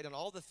 and then write down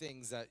all the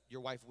things that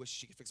your wife wishes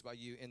she could fix about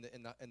you. And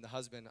the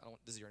husband,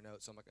 this is your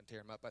note, so I'm not going to tear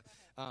him up,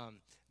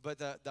 but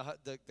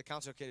the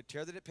counselor, okay,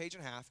 tear the page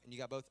in half, and you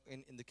got both,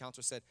 and the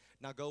counselor said,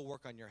 now go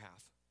work on your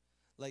half.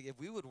 Like, if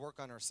we would work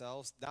on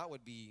ourselves, that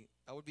would be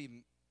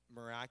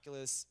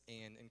miraculous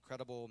and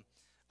incredible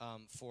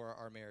for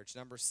our marriage.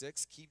 Number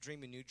 6, keep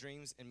dreaming new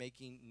dreams and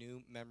making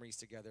new memories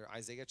together.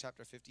 Isaiah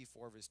chapter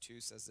 54, verse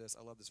 2 says this.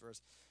 I love this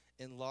verse.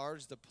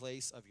 Enlarge the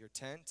place of your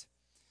tent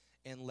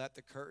and let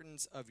the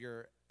curtains of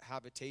your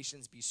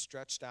habitations be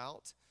stretched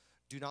out.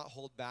 Do not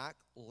hold back.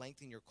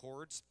 Lengthen your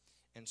cords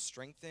and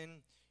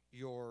strengthen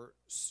your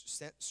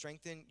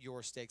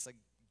stakes. Like,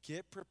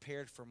 get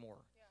prepared for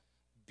more. Yeah.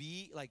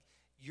 Be like,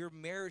 your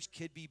marriage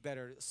could be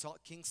better.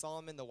 King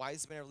Solomon, the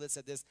wisest man ever lived,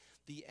 said this: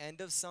 the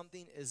end of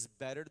something is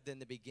better than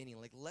the beginning.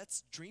 Like,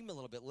 let's dream a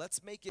little bit.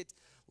 Let's make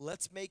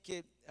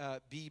it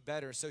be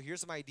better. So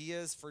here's some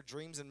ideas for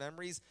dreams and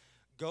memories.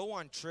 Go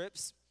on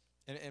trips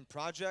and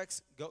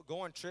projects.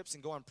 Go on trips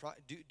and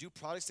do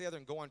projects together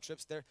and go on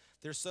trips.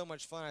 They're so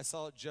much fun. I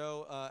saw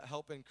Joe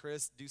helping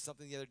Chris do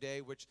something the other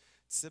day, which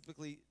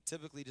typically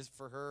just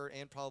for her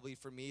and probably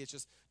for me, it's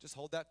just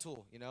hold that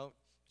tool,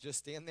 just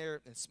stand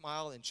there and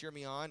smile and cheer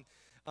me on.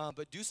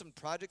 But do some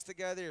projects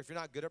together. If you're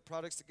not good at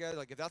projects together,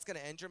 like if that's going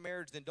to end your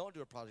marriage, then don't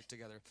do a project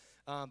together.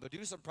 But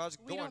do some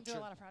projects. We don't do a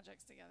lot of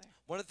projects together.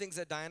 One of the things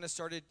that Diana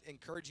started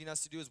encouraging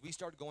us to do is we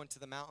started going to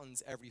the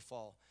mountains every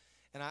fall.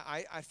 And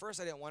I at first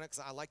I didn't want it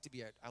because I like to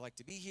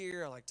be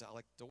here. I like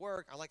to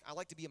work. I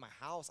like to be in my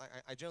house.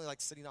 I generally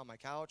like sitting on my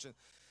couch.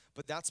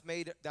 But that's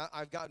made that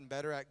I've gotten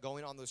better at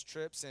going on those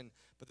trips,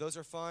 but those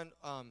are fun.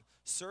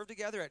 Serve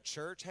together at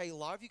church. Hey, a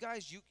lot of you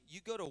guys,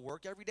 you go to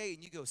work every day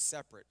and you go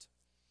separate.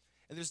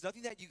 And there's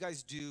nothing that you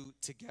guys do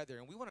together.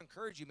 And we want to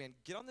encourage you, man,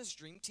 get on this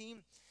dream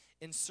team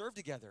and serve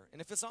together. And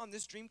if it's not on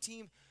this dream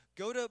team,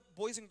 go to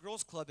Boys and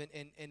Girls Club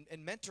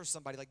and mentor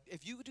somebody. Like,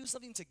 if you do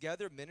something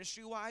together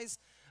ministry-wise,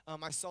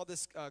 I saw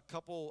this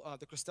couple,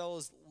 the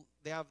Cristellas,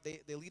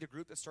 they lead a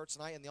group that starts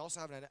tonight, and they also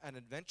have an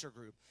adventure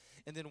group.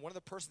 And then one of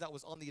the persons that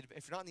was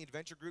if you're not in the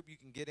adventure group, you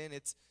can get in.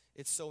 It's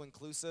so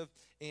inclusive.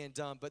 And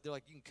but they're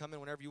like, you can come in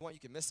whenever you want. You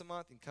can miss a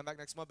month and come back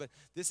next month. But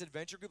this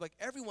adventure group, like,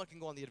 everyone can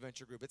go on the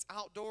adventure group. It's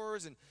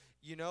outdoors, and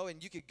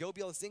and you could go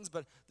be all these things.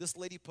 But this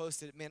lady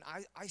posted, man,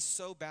 I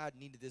so bad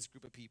needed this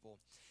group of people.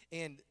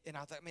 And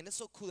I thought, man, it's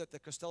so cool that the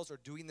Cristellas are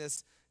doing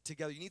this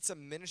together. You need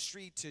some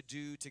ministry to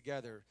do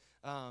together.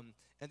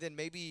 And then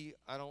maybe,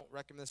 I don't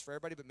recommend this for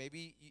everybody, but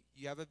maybe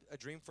you have a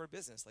dream for a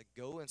business. Like,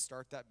 go and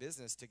start that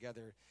business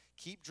together.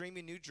 Keep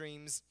dreaming new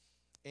dreams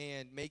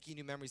and making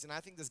new memories. And I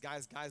think this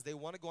guys, they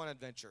want to go on an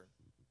adventure.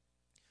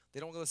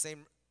 They don't go to the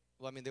same,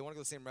 well, I mean, they want to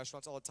go to the same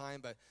restaurants all the time,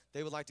 but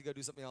they would like to go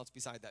do something else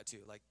beside that too.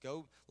 Like,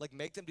 go, like,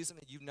 make them do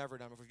something you've never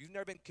done before. If you've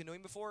never been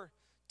canoeing before,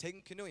 take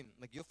them canoeing.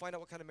 Like, you'll find out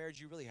what kind of marriage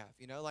you really have,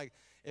 you know? Like,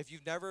 if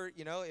you've never,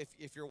 you know,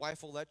 if your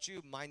wife will let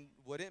you, mine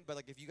wouldn't, but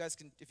like, if you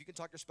can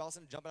talk your spouse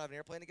into jumping out of an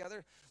airplane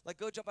together, like,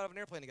 go jump out of an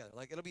airplane together.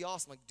 Like, it'll be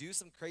awesome. Like, do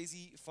some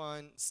crazy,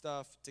 fun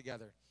stuff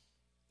together.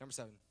 Number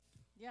 7.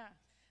 Yeah.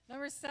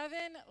 Number 7,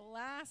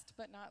 last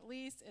but not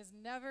least, is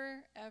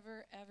never,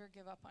 ever, ever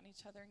give up on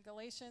each other. In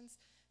Galatians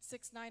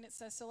 6:9, it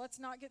says, so let's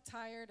not get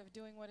tired of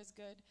doing what is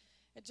good.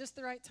 At just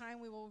the right time,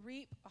 we will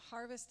reap a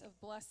harvest of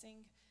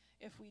blessing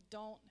if we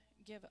don't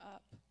give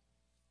up.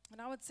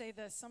 And I would say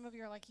this, some of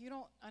you are like, you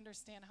don't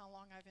understand how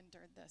long I've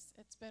endured this.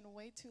 It's been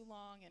way too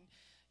long, and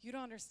you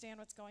don't understand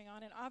what's going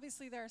on. And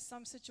obviously there are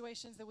some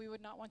situations that we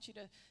would not want you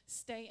to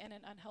stay in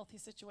an unhealthy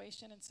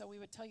situation, and so we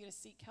would tell you to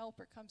seek help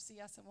or come see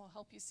us and we'll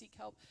help you seek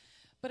help.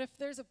 But if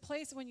there's a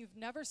place when you've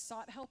never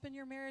sought help in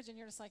your marriage and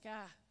you're just like,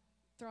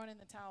 throwing in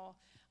the towel,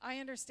 I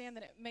understand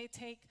that it may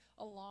take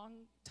a long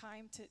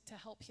time to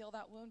help heal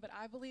that wound, but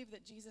I believe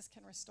that Jesus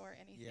can restore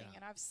anything. Yeah.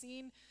 And I've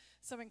seen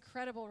some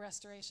incredible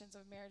restorations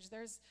of marriage.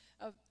 There's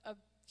a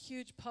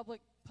huge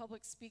public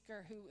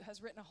speaker who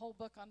has written a whole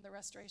book on the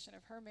restoration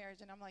of her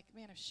marriage, and I'm like,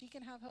 man, if she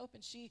can have hope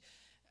and she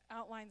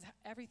outlines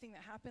everything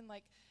that happened,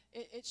 like,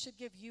 it should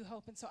give you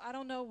hope. And so I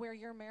don't know where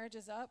your marriage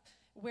is at,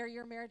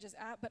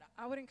 but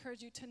I would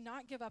encourage you to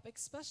not give up,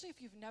 especially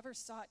if you've never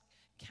sought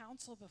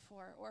counsel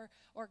before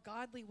or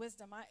godly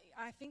wisdom.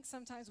 I think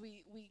sometimes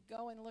we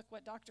go and look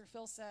what Dr.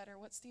 Phil said or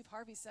what Steve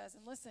Harvey says,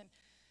 and listen,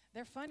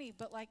 they're funny,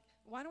 but like,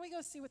 why don't we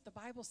go see what the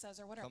Bible says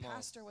or what our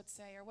pastor would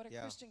say or what a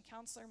Christian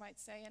counselor might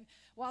say? And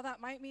while that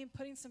might mean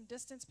putting some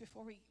distance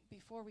before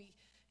we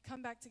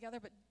come back together,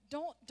 but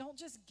don't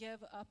just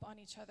give up on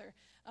each other.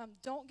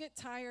 Don't get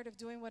tired of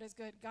doing what is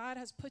good. God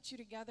has put you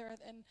together.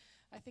 And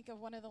I think of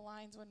one of the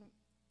lines when,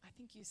 I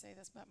think you say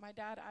this, but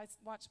I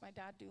watched my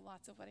dad do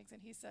lots of weddings,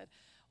 and he said,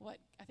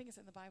 I think it's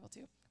in the Bible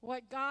too,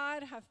 what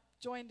God have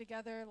joined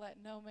together, let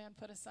no man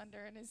put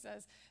asunder. And he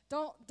says,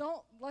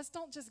 let's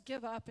don't just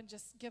give up and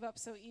just give up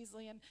so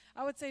easily. And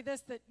I would say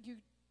this, that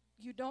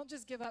you don't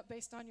just give up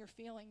based on your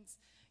feelings.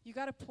 You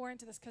got to pour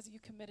into this because you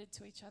committed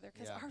to each other.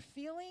 Because our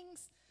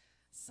feelings,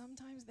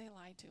 sometimes they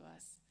lie to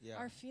us. Yeah.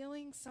 Our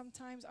feelings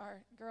sometimes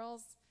are,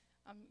 girls,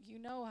 you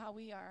know how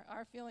we are.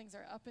 Our feelings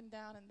are up and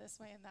down and this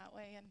way and that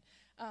way.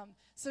 And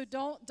so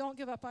don't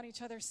give up on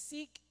each other.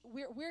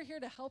 We're here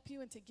to help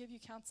you and to give you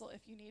counsel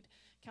if you need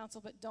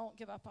counsel, but don't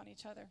give up on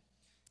each other.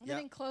 And then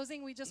in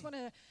closing, we just want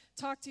to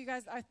talk to you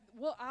guys.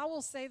 I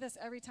will say this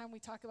every time we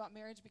talk about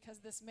marriage, because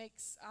this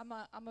makes,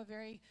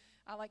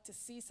 I like to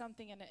see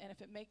something, and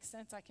if it makes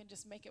sense, I can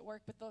just make it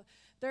work. But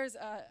there's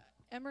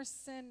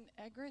Emerson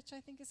Eggerichs, I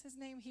think is his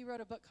name. He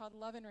wrote a book called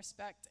Love and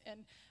Respect,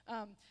 and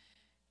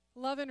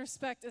love and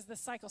respect is the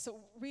cycle. So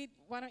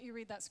why don't you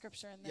read that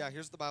scripture? And then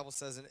here's what the Bible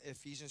says in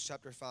Ephesians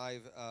chapter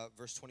 5,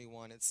 verse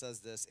 21. It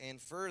says this,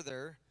 and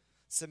further,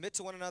 submit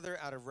to one another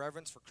out of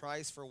reverence for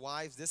Christ. For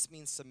wives, this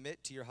means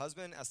submit to your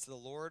husband as to the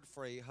Lord.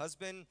 For a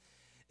husband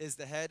is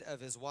the head of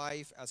his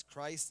wife, as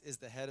Christ is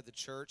the head of the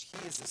church.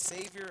 He is the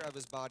Savior of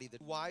his body.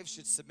 The wives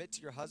should submit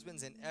to your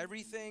husbands in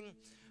everything.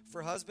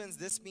 For husbands,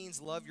 this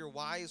means love your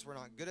wives. We're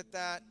not good at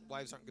that.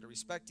 Wives aren't good at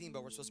respecting,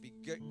 but we're supposed to be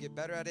good, get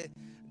better at it.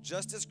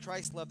 Just as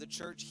Christ loved the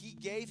church, he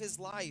gave his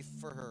life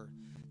for her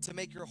to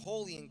make her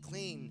holy and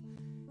clean.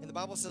 And the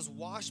Bible says,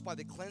 washed by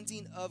the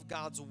cleansing of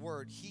God's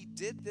word. He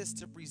did this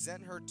to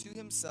present her to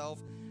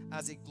himself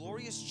as a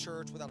glorious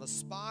church without a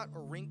spot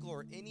or wrinkle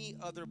or any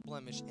other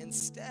blemish.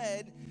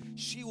 Instead,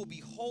 she will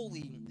be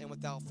holy and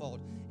without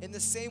fault. In the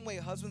same way,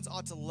 husbands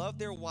ought to love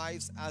their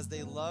wives as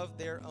they love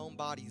their own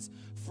bodies.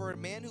 For a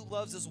man who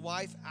loves his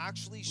wife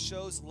actually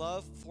shows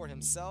love for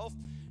himself.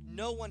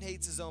 No one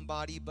hates his own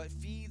body, but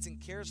feeds and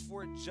cares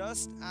for it,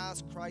 just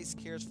as Christ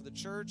cares for the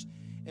church,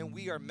 and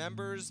we are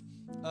members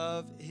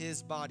of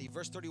his body.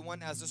 Verse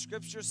 31, as the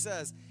scripture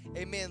says,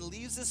 a man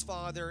leaves his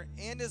father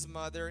and his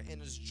mother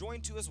and is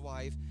joined to his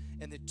wife,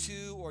 and the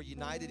two are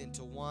united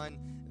into one.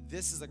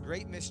 This is a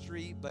great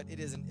mystery, but it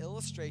is an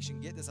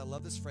illustration. Get this, I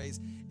love this phrase.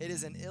 It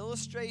is an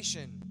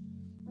illustration.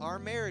 Our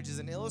marriage is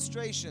an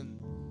illustration.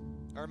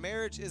 Our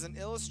marriage is an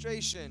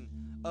illustration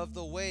of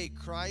the way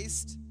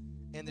Christ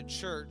and the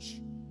church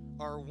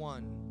are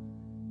one.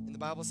 And the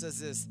Bible says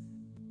this,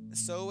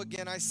 so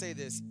again I say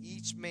this,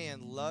 each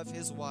man love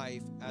his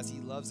wife as he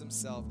loves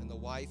himself, and the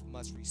wife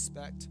must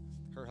respect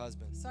her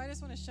husband. So I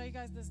just want to show you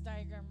guys this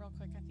diagram real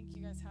quick. I think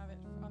you guys have it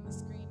on the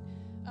screen.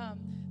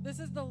 This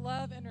is the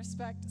love and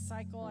respect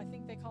cycle. I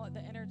think they call it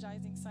the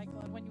energizing cycle.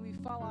 And when we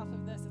fall off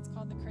of this, it's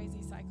called the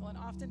crazy cycle. And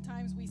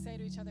oftentimes we say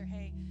to each other,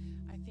 hey,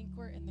 I think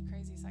we're in the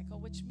crazy cycle,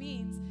 which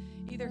means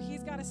either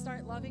he's got to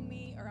start loving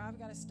me or I've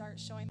got to start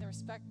showing the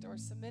respect or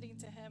submitting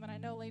to him. And I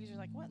know ladies are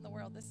like, what in the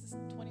world? This is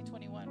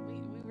 2021.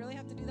 We really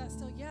have to do that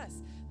still?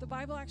 Yes. The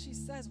Bible actually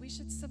says we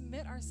should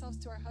submit ourselves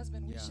to our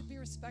husband. We should be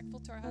respectful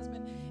to our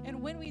husband.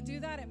 And when we do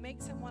that, it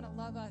makes him want to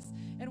love us.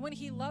 And when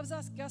he loves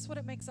us, guess what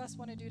it makes us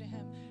want to do to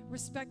him?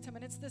 Respect him.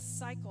 And it's this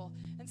cycle.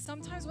 And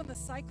sometimes when the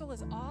cycle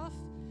is off,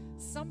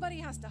 somebody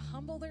has to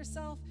humble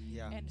themselves,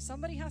 and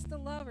somebody has to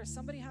love, or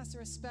somebody has to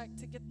respect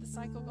to get the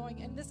cycle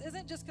going. And this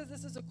isn't just because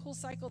this is a cool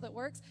cycle that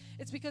works.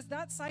 It's because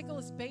that cycle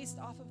is based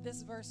off of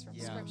this verse from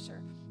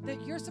Scripture.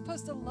 That you're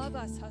supposed to love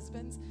us,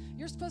 husbands.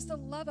 You're supposed to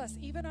love us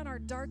even on our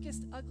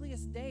darkest,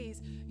 ugliest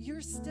days.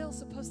 You're still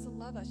supposed to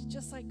love us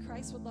just like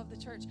Christ would love the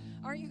church.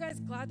 Aren't you guys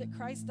glad that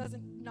Christ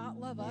doesn't not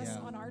love us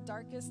on our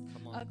darkest,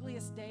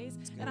 ugliest days?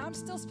 And I'm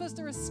still supposed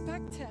to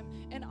respect him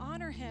and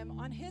honor him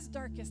on his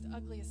darkest,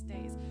 ugliest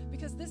days,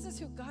 because this is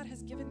who God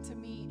has given to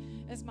me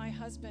as my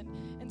husband.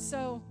 And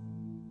so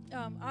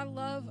I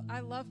love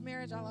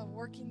marriage. I love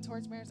working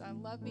towards marriage. I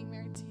love being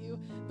married to you.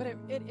 But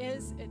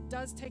it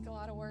does take a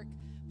lot of work,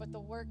 but the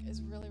work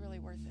is really, really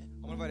worth it.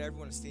 I want to invite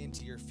everyone to stand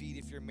to your feet.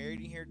 If you're married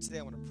in here today,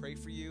 I want to pray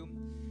for you.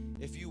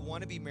 If you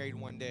want to be married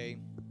one day,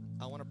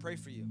 I want to pray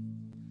for you,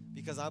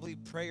 because I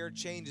believe prayer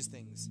changes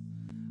things.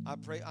 I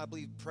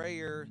believe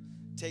prayer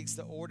takes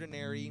the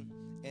ordinary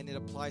and it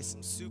applies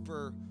some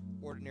super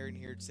ordinary in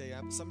here today.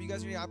 Some of you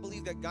guys are here. I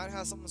believe that God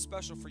has something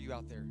special for you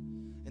out there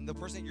and the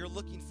person that you're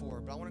looking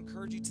for. But I want to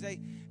encourage you today,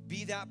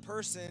 be that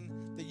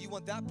person that you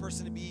want that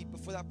person to be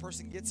before that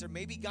person gets there.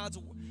 Maybe God's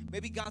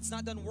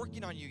not done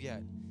working on you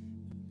yet.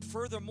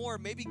 Furthermore,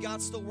 maybe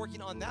God's still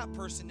working on that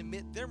person to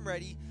get them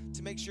ready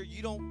to make sure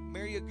you don't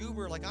marry a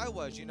goober like I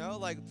was,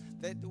 like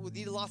that would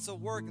need lots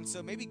of work. And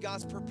so maybe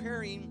God's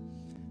preparing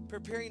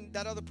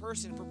that other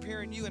person,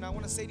 preparing you. And I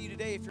want to say to you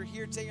today, if you're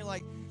here today, you're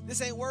like,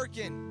 this ain't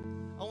working,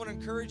 I want to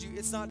encourage you,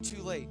 it's not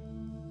too late.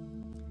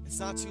 It's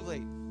not too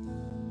late.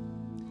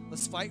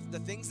 Let's fight. The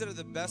things that are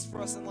the best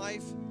for us in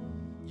life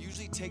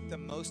usually take the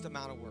most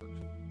amount of work.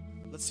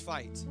 Let's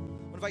fight. I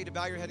want to invite you to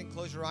bow your head and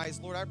close your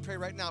eyes. Lord, I pray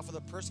right now for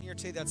the person here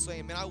today that's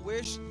saying, man, I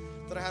wish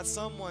that I had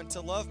someone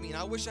to love me, and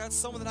I wish I had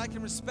someone that I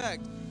can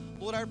respect.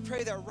 Lord, I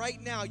pray that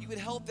right now you would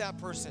help that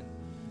person.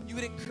 You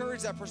would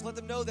encourage that person. Let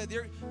them know that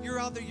you're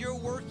out there, you're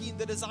working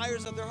the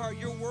desires of their heart.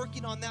 You're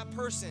working on that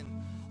person.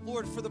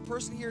 Lord, for the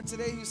person here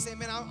today who's saying,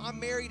 man, I'm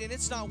married and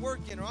it's not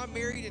working, or I'm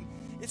married and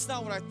it's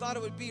not what I thought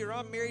it would be, or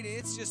I'm married and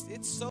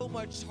it's so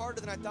much harder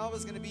than I thought it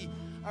was going to be.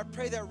 I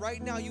pray that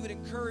right now you would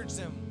encourage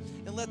them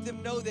and let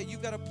them know that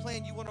you've got a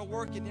plan, you want to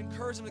work, and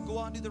encourage them to go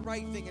out and do the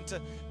right thing, and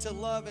to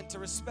love and to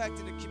respect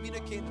and to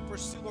communicate and to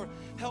pursue. Lord,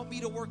 help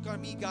me to work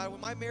on me, God. When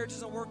my marriage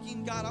isn't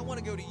working, God, I want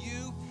to go to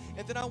you,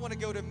 and then I want to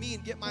go to me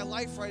and get my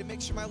life right and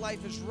make sure my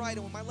life is right.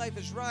 And when my life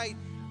is right,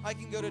 I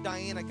can go to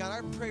Diana. God,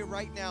 I pray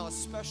right now a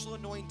special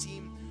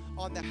anointing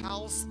on the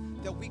house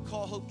that we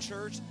call Hope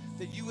Church,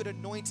 that you would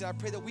anoint it. I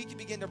pray that we can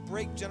begin to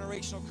break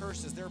generational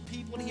curses. There are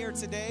people in here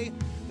today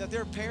that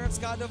their parents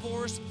got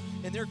divorced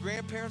and their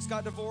grandparents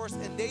got divorced,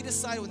 and they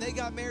decided when they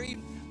got married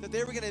that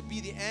they were going to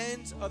be the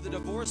end of the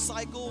divorce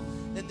cycle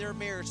in their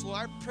marriage.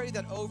 Lord, I pray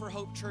that over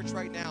Hope Church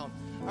right now.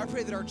 I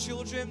pray that our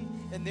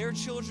children and their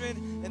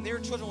children and their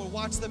children will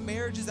watch the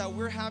marriages that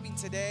we're having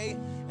today,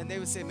 and they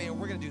would say, man,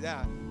 we're going to do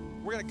that.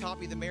 We're going to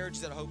copy the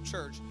marriages at Hope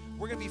Church.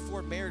 We're going to be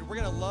for marriage. We're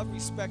going to love,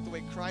 respect the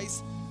way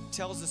Christ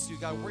tells us to,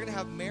 God. We're going to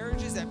have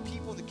marriages that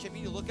people in the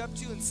community look up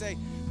to and say,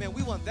 man,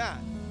 we want that.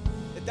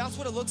 If that's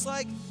what it looks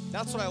like,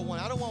 that's what I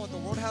want. I don't want what the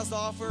world has to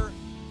offer.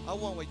 I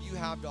want what you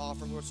have to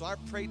offer, Lord. So I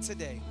pray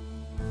today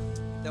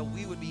that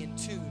we would be in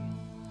tune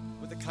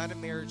with the kind of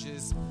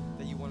marriages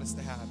that you want us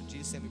to have. In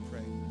Jesus' name we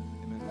pray.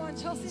 Amen. Come on,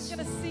 Chelsea's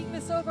going to sing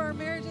this over our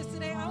marriages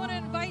today. I want to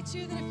invite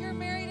you that if you're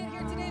married in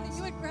here today, that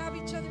you would grab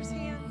each other's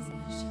hands.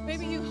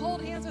 Maybe you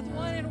hold hands with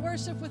one and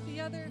worship with the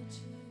other.